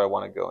question do I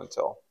want to go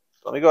until?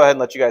 Let me go ahead and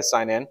let you guys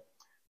sign in,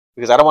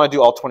 because I don't want to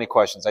do all 20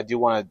 questions. I do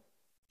want to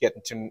get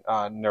into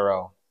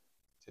neuro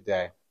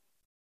today.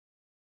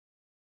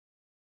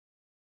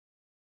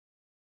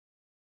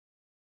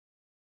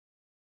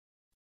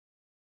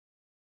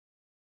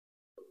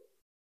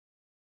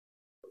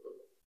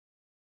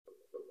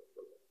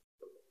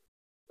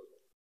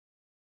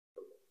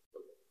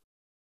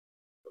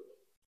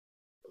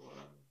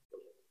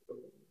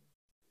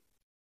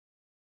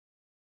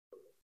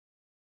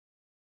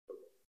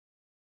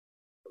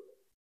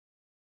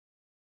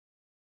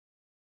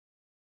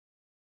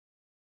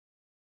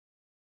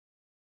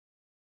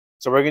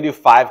 So we're going to do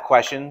 5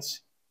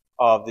 questions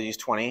of these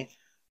 20.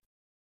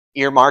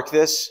 Earmark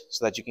this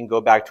so that you can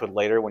go back to it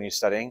later when you're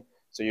studying.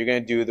 So you're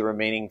going to do the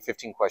remaining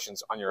 15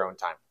 questions on your own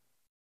time.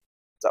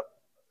 What's up?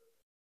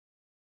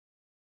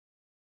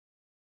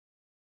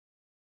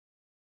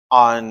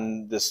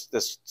 On this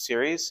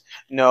series?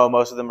 No,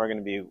 most of them are going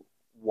to be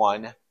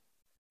 1.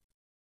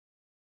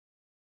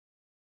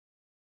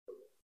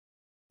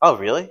 Oh,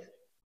 really?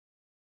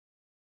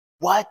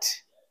 What?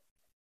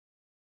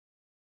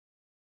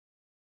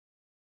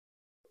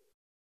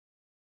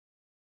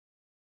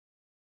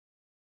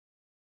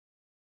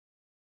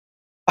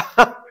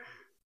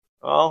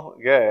 Well,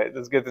 good.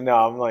 That's good to know.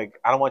 I'm like,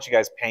 I don't want you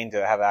guys paying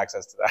to have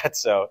access to that.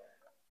 So,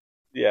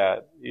 yeah,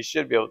 you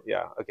should be able.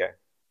 Yeah, okay.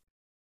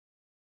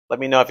 Let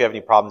me know if you have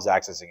any problems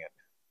accessing it,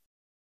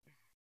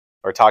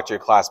 or talk to your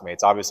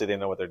classmates. Obviously, they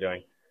know what they're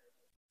doing.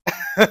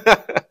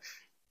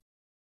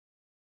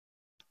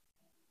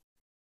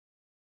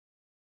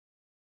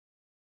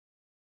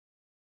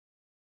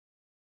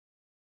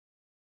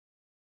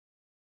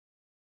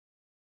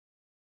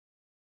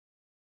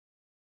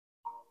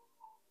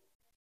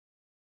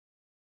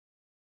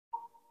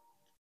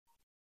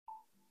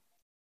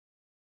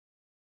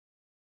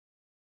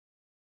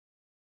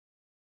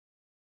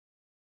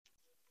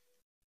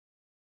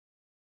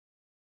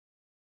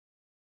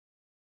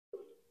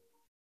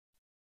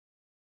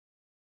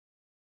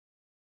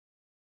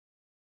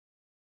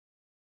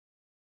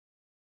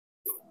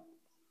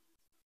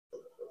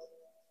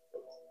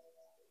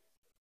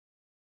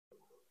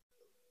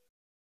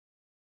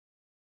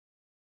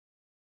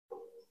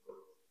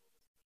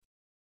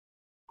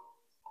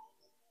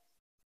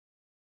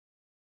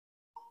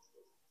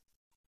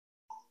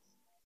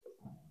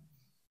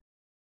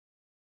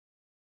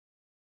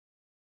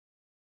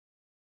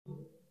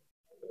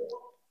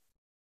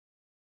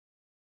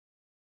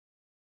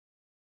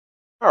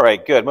 All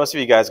right, good. Most of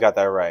you guys got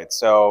that right.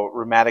 So,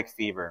 rheumatic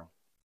fever.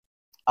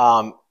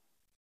 None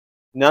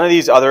of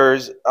these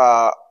others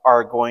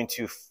are going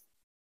to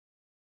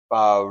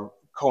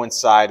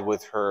coincide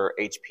with her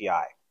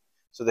HPI.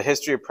 So, the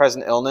history of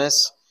present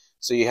illness.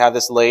 So, you have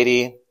this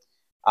lady.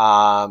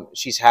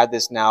 She's had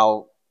these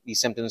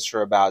symptoms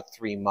for about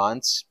 3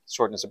 months.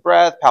 Shortness of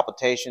breath,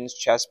 palpitations,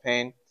 chest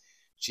pain.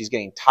 She's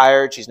getting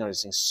tired. She's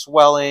noticing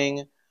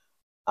swelling.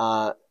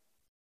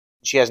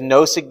 She has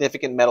no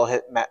significant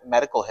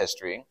medical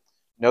history,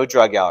 no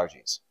drug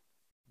allergies.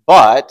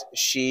 But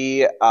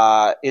she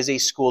is a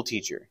school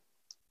teacher.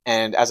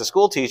 And as a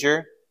school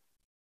teacher,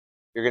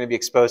 you're going to be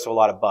exposed to a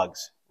lot of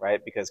bugs,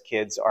 right? Because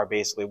kids are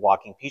basically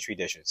walking petri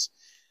dishes.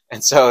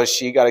 And so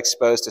she got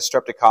exposed to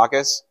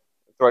streptococcus,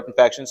 throat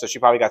infection. So she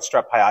probably got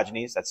strep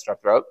pyogenes, that's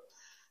strep throat.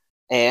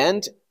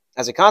 And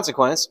as a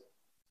consequence,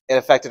 it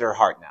affected her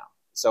heart now.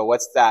 So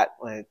what's that?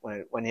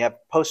 When you have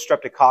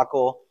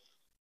post-streptococcal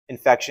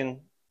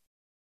infection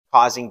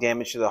causing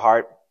damage to the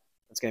heart,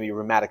 it's going to be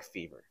rheumatic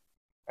fever,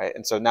 right?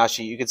 And so now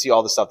you can see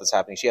all the stuff that's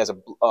happening. She has a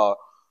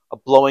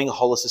blowing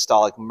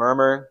holosystolic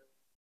murmur.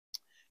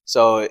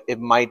 So it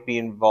might be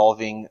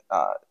involving,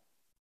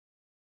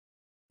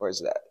 where is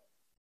that?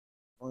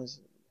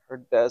 Her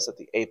best at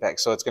the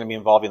apex. So it's going to be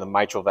involving the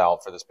mitral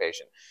valve for this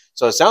patient.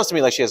 So it sounds to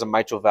me like she has a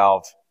mitral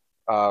valve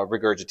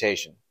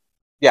regurgitation.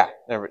 Yeah,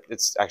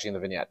 it's actually in the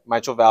vignette.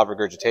 Mitral valve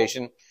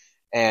regurgitation,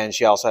 and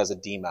she also has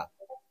edema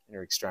in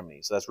her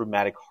extremity. So that's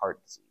rheumatic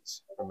heart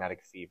disease,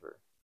 rheumatic fever.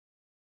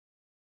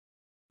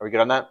 Are we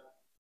good on that?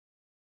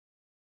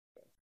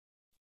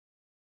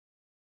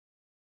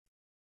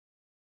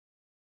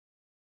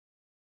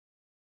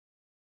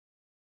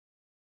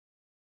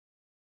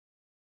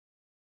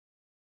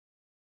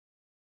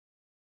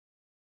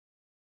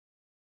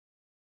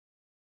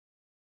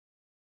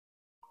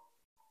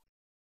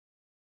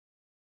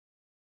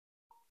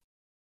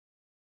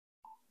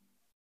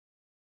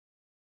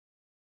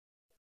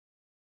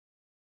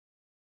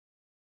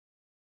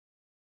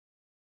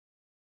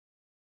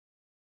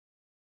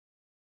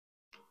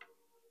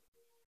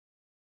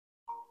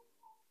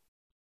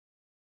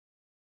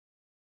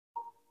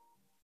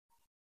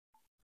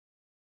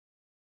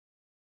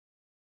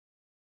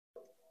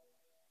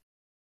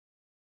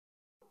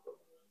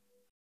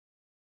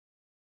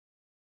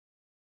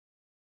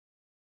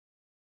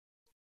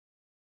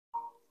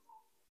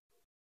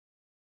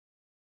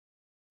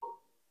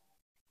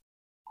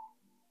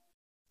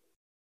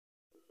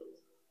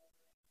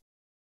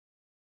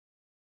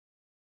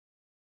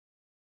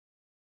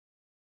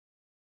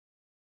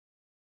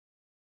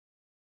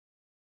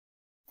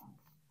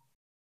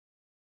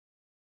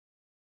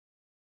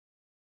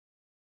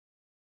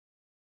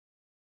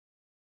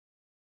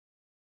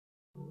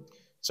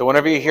 So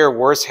whenever you hear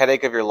worst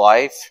headache of your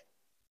life,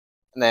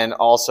 and then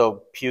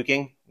also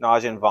puking,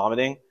 nausea, and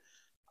vomiting,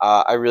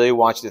 I really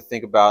want you to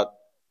think about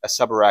a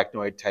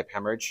subarachnoid type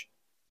hemorrhage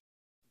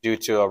due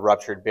to a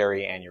ruptured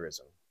Berry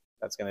aneurysm.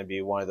 That's going to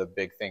be one of the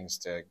big things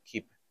to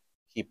keep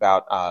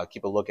a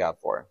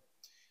lookout for.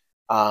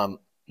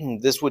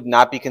 This would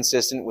not be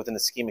consistent with an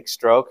ischemic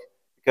stroke,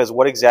 because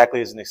what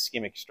exactly is an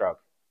ischemic stroke?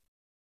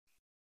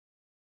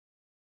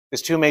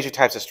 There's two major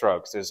types of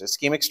strokes. There's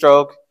ischemic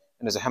stroke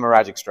and there's a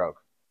hemorrhagic stroke.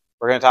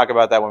 We're going to talk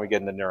about that when we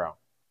get into neuro.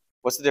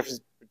 What's the difference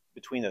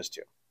between those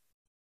two?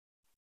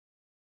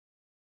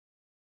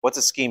 What's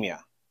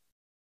ischemia?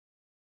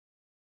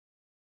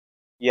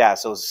 Yeah,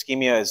 so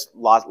ischemia is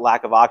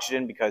lack of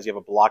oxygen because you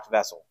have a blocked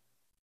vessel.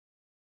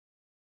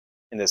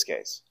 In this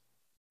case,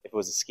 if it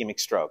was ischemic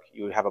stroke,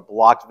 you would have a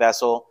blocked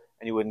vessel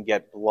and you wouldn't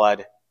get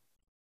blood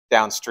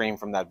downstream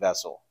from that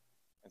vessel.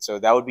 And so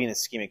that would be an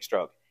ischemic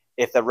stroke.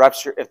 If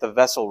the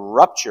vessel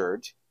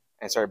ruptured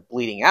and started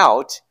bleeding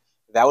out,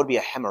 that would be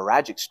a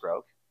hemorrhagic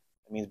stroke.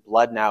 That means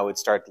blood now would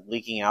start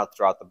leaking out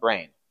throughout the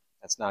brain.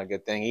 That's not a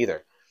good thing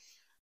either.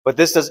 But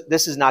this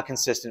is not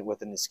consistent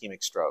with an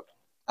ischemic stroke,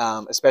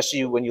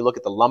 especially when you look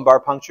at the lumbar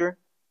puncture.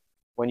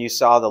 When you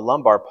saw the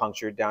lumbar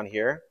puncture down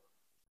here,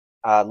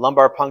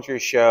 lumbar puncture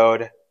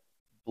showed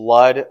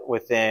blood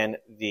within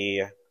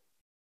the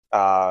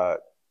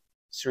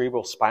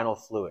cerebral spinal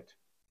fluid.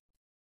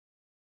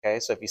 Okay,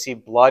 so if you see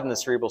blood in the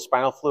cerebral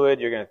spinal fluid,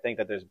 you're going to think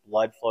that there's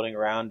blood floating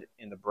around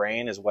in the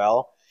brain as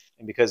well.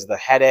 And because of the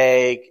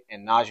headache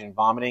and nausea and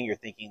vomiting, you're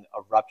thinking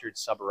a ruptured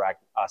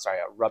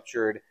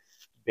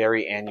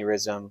Berry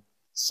aneurysm,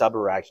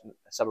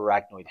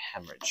 subarachnoid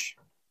hemorrhage.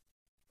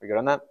 Are you good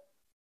on that?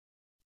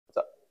 What's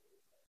up?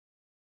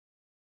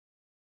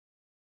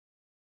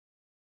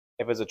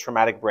 If it's a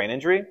traumatic brain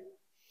injury?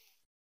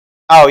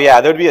 Oh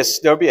yeah, there would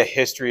be a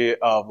history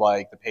of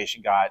like the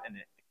patient got in a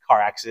car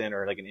accident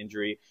or like an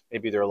injury.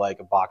 Maybe they're like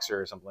a boxer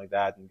or something like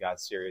that and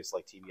got serious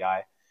like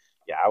TBI.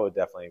 Yeah, I would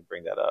definitely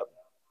bring that up.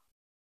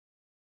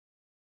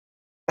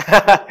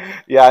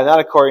 Yeah, not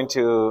according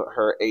to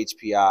her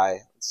HPI.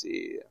 Let's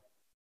see.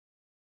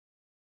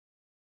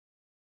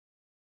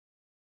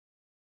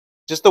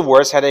 Just the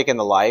worst headache in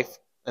the life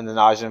and the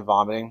nausea and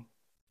vomiting.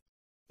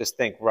 Just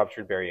think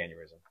ruptured Berry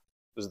aneurysm.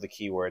 Those are the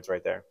key words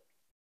right there.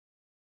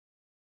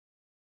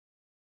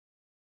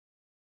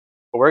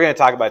 But we're going to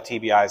talk about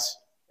TBIs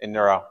in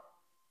neuro.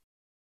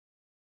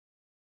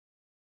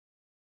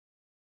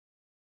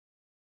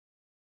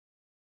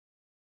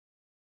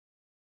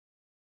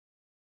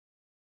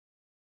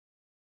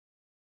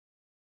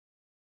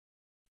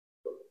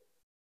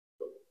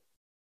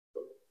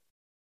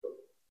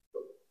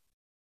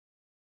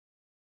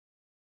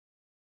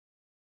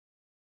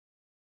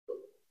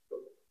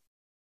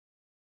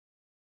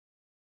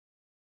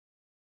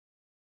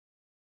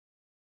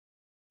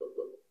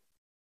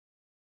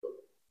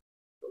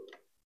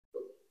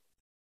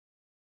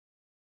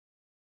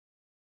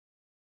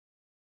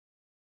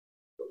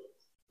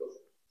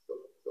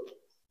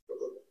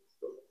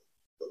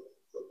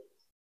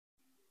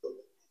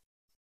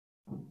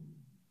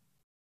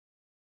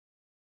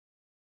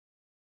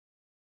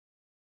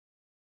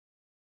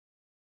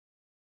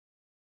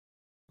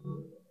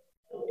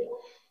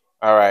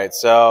 All right,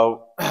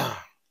 so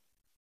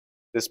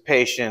this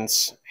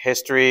patient's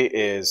history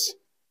is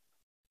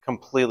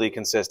completely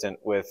consistent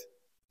with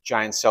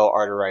giant cell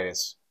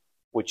arteritis,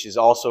 which is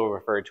also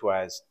referred to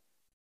as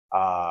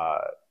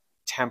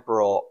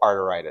temporal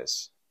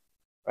arteritis,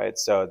 right?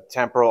 So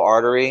temporal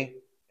artery,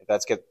 if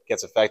that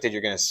gets affected,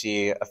 you're going to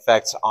see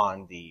effects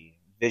on the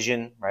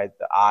vision, right?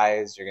 The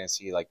eyes. You're going to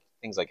see like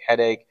things like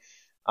headache.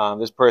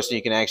 This person,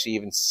 you can actually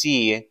even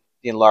see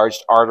the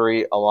enlarged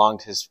artery along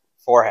his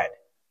forehead,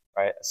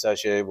 right?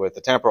 Associated with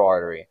the temporal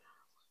artery.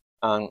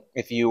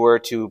 If you were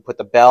to put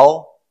the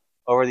bell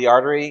over the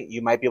artery,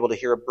 you might be able to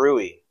hear a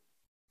bruit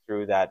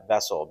through that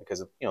vessel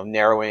because of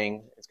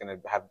narrowing. It's going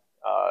to have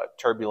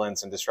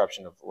turbulence and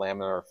disruption of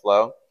laminar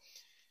flow.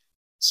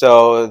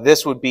 So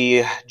this would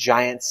be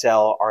giant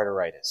cell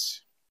arteritis.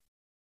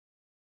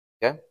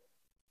 Okay.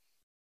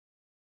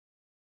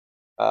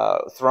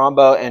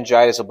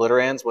 Thromboangiitis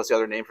obliterans. What's the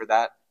other name for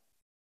that?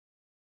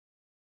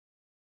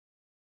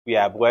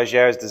 Yeah,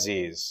 Buerger's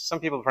disease. Some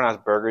people pronounce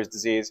Berger's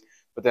disease,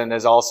 but then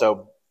there's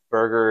also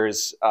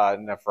Berger's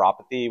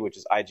nephropathy, which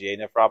is IgA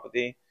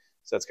nephropathy.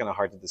 So it's kind of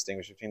hard to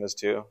distinguish between those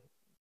two.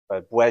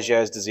 But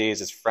Buerger's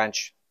disease is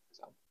French.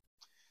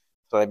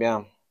 So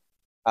bien.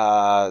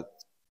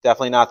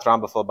 Definitely not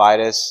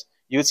thrombophlebitis.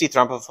 You would see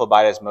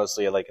thrombophlebitis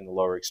mostly like in the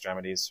lower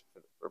extremities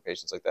for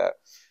patients like that.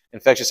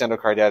 Infectious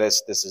endocarditis,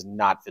 this does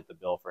not fit the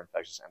bill for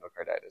infectious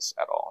endocarditis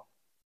at all.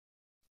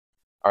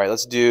 All right,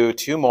 let's do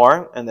 2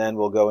 more, and then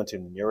we'll go into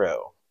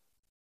neuro.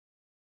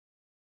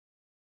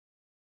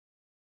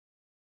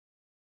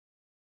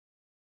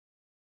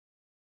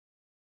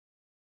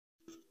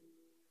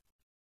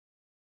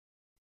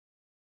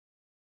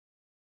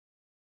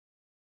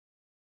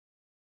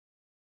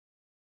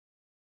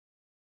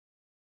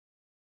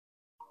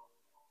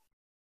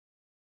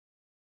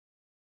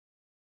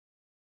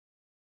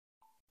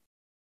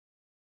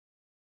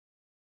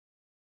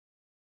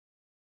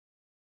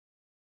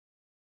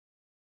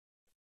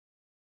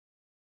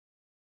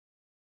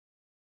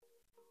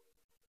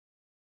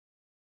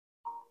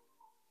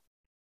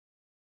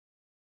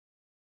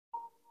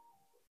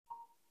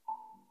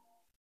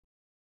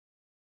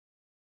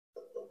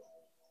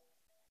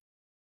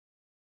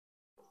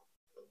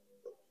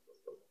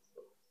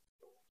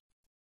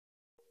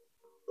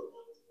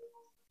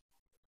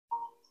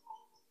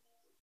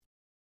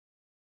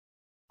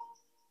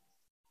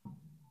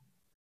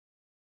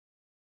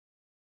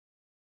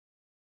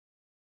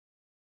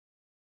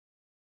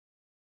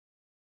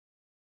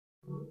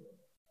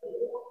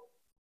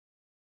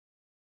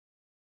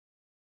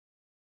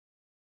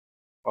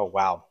 Oh,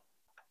 wow.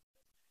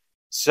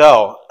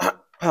 So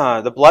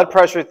the blood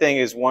pressure thing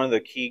is one of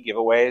the key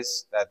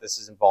giveaways that this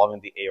is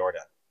involving the aorta.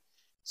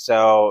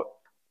 So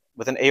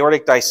with an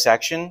aortic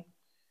dissection,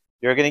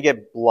 you're going to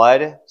get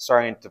blood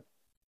starting to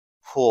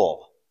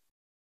pool,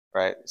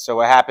 right? So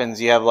what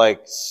happens, you have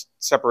like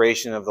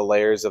separation of the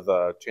layers of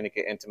the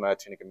tunica intima,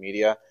 tunica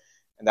media,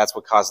 and that's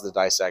what causes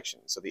the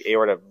dissection. So the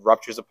aorta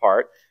ruptures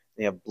apart,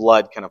 and you have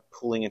blood kind of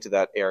pooling into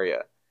that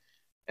area.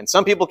 And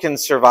some people can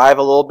survive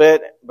a little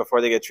bit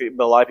before they get treated,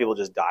 but a lot of people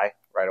just die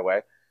right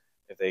away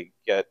if they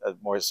get a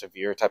more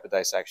severe type of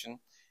dissection.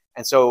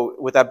 And so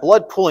with that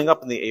blood pooling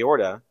up in the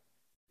aorta,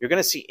 you're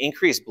going to see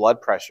increased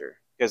blood pressure.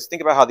 Because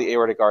think about how the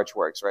aortic arch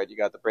works, right? You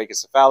got the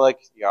brachiocephalic,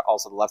 you got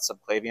also the left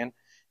subclavian.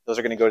 Those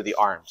are going to go to the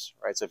arms,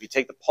 right? So if you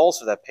take the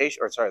pulse of that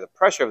patient, the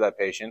pressure of that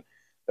patient,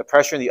 the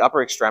pressure in the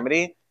upper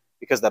extremity,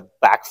 because the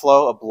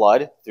backflow of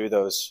blood through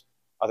those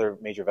other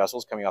major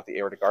vessels coming off the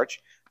aortic arch,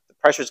 the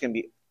pressure is going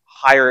to be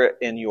higher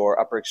in your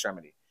upper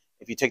extremity.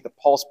 If you take the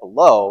pulse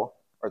below,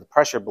 or the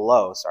pressure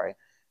below, sorry,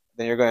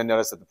 then you're going to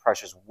notice that the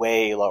pressure is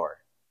way lower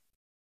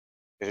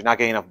because you're not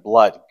getting enough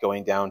blood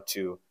going down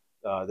to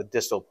the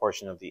distal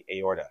portion of the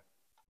aorta.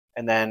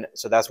 And then,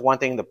 so that's one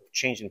thing, the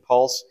change in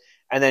pulse.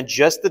 And then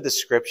just the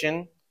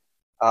description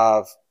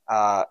of,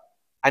 I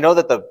know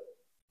that the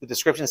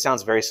description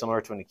sounds very similar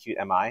to an acute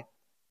MI.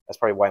 That's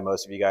probably why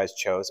most of you guys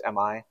chose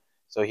MI.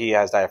 So he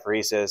has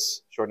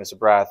diaphoresis, shortness of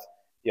breath.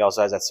 He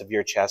also has that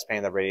severe chest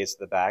pain that radiates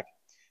to the back.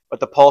 But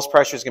the pulse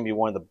pressure is going to be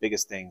one of the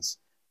biggest things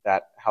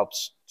that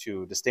helps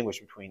to distinguish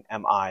between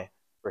MI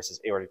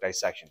versus aortic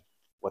dissection.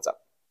 What's up?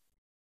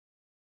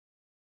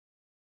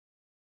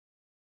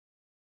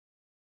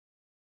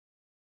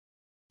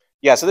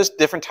 Yeah, so there's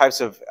different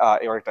types of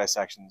aortic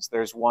dissections.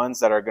 There's ones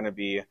that are going to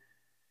be,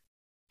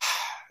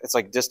 it's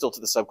like distal to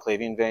the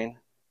subclavian vein,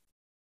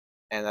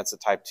 and that's a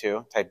type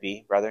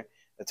B rather.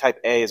 The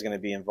type A is going to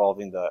be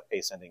involving the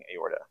ascending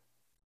aorta.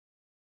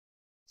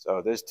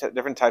 So there's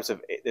different types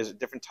of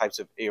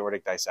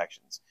aortic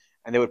dissections,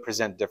 and they would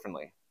present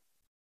differently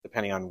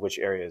depending on which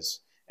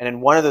areas. And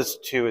then one of those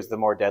two is the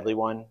more deadly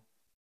one.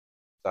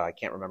 So I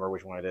can't remember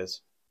which one it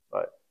is,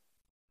 but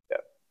yeah.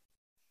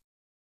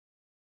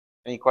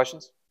 Any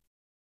questions?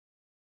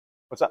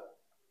 What's up?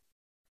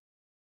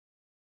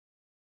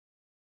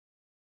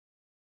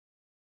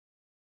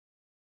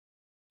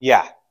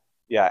 Yeah,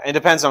 yeah. It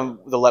depends on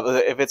the level.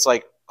 If it's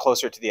like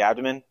closer to the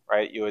abdomen,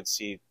 right, you would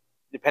see,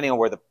 depending on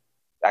where the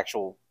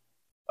actual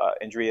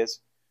injury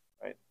is,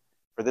 right?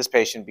 for this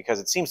patient, because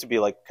it seems to be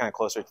like kind of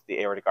closer to the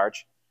aortic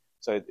arch,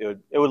 so it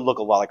would look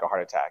a lot like a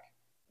heart attack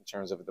in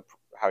terms of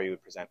how you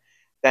would present.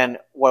 Then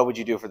what would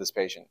you do for this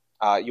patient?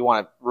 You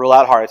want to rule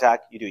out heart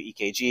attack. You do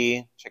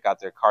EKG, check out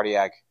their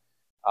cardiac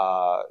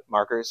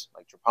markers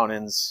like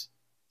troponins,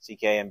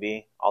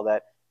 CK-MB, all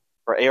that.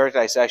 For aortic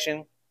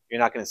dissection, you're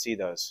not going to see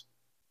those,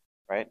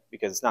 right?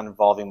 Because it's not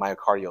involving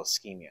myocardial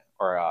ischemia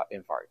or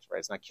infarct, right?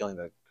 It's not killing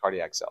the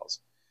cardiac cells.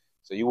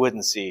 So you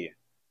wouldn't see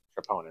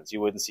troponins.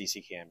 You wouldn't see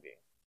CK-MB.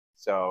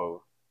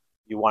 So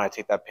you want to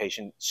take that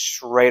patient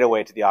straight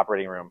away to the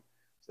operating room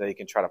so that you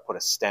can try to put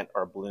a stent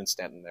or a balloon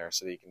stent in there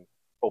so that you can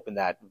open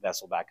that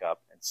vessel back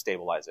up and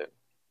stabilize it.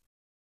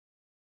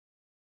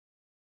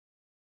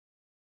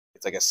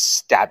 It's like a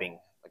stabbing,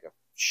 like a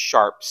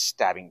sharp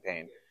stabbing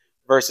pain.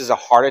 Versus a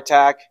heart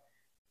attack,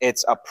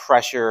 it's a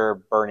pressure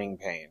burning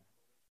pain.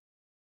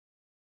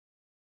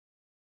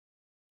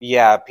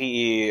 Yeah,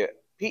 PE,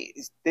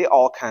 they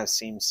all kind of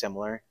seem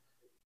similar.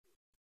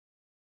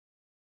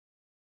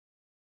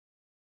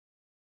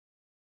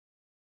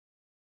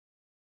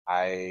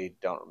 I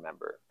don't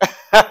remember.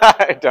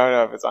 I don't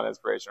know if it's on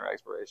inspiration or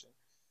expiration.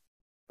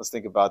 Let's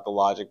think about the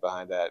logic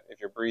behind that. If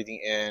you're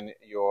breathing in,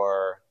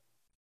 you're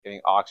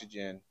getting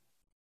oxygen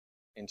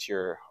into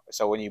your,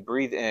 so when you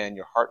breathe in,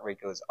 your heart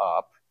rate goes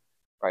up,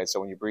 right? So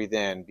when you breathe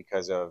in,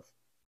 because of,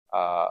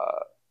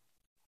 what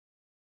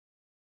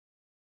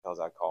is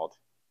that called?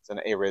 It's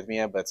an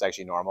arrhythmia, but it's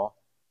actually normal.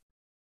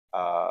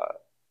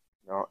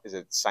 Is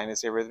it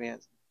sinus arrhythmia?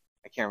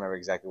 I can't remember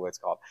exactly what it's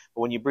called.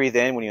 But when you breathe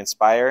in, when you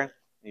inspire,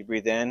 when you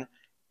breathe in,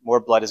 more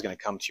blood is going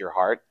to come to your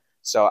heart.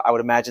 So I would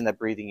imagine that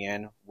breathing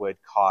in would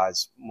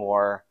cause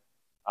more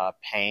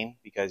pain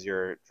because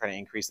you're trying to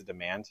increase the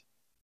demand.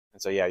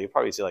 And so, yeah, you'll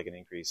probably see like an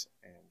increase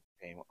in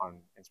pain on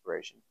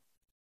inspiration.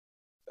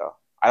 So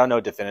I don't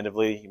know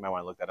definitively. You might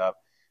want to look that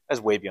up.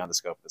 That's way beyond the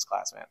scope of this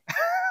class, man.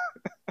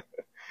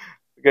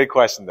 Good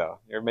question, though.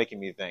 You're making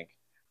me think.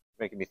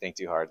 Making me think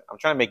too hard. I'm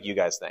trying to make you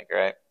guys think, all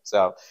right?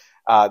 So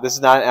this is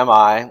not an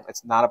MI.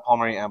 It's not a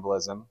pulmonary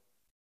embolism.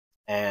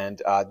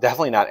 And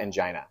definitely not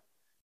angina,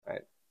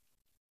 right?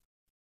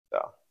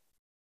 So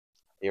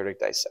aortic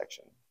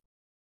dissection.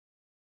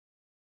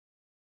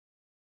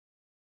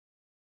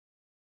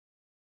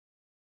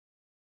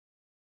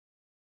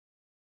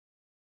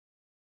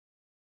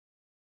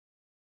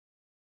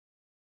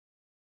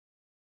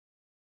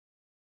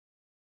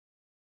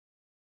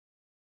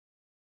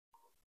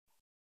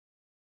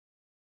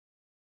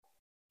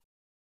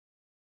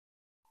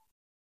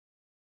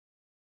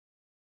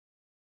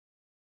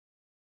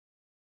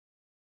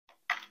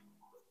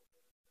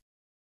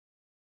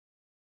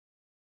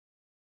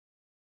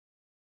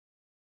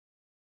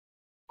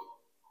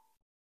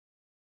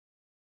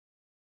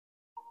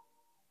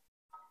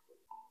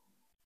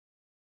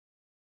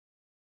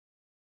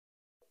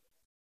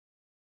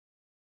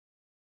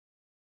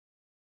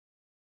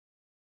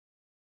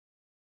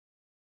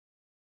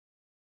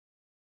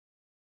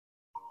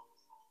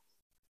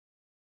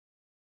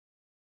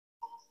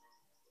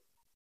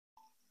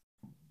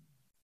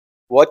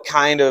 What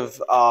kind of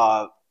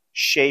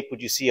shape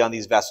would you see on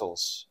these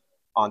vessels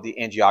on the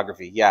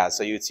angiography? Yeah,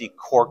 so you would see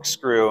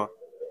corkscrew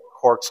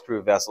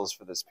vessels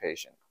for this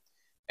patient.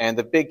 And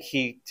the big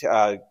key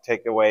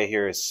takeaway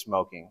here is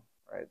smoking,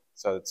 right?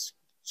 So it's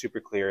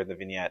super clear in the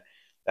vignette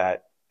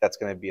that that's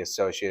going to be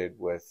associated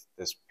with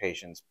this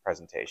patient's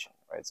presentation,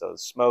 right? So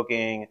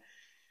smoking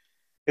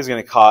is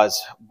going to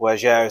cause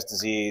Buerger's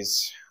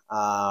disease.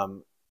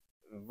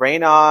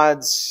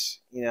 Raynaud's,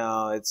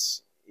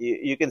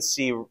 you can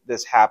see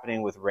this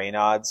happening with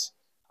Raynaud's,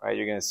 right?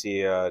 You're going to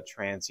see a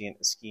transient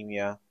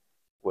ischemia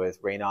with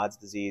Raynaud's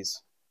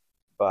disease,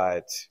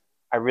 but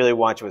I really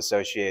want to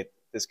associate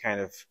this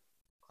kind of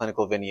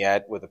clinical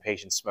vignette with a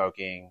patient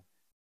smoking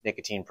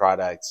nicotine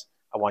products.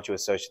 I want you to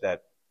associate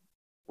that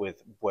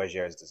with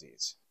Buerger's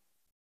disease.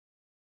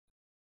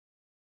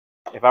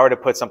 If I were to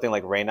put something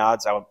like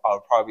Raynaud's, I would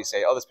probably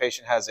say, oh, this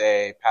patient has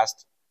a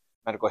past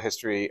medical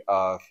history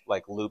of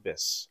like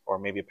lupus, or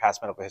maybe a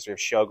past medical history of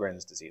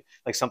Sjogren's disease,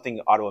 like something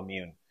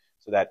autoimmune,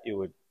 so that it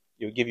would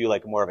give you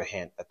like more of a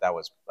hint that that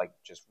was like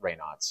just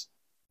Raynaud's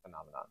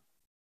phenomenon.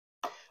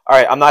 All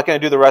right, I'm not going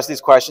to do the rest of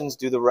these questions.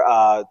 Do the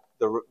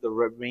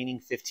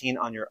remaining 15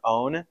 on your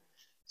own.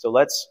 So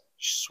let's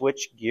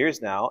switch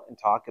gears now and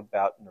talk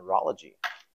about neurology.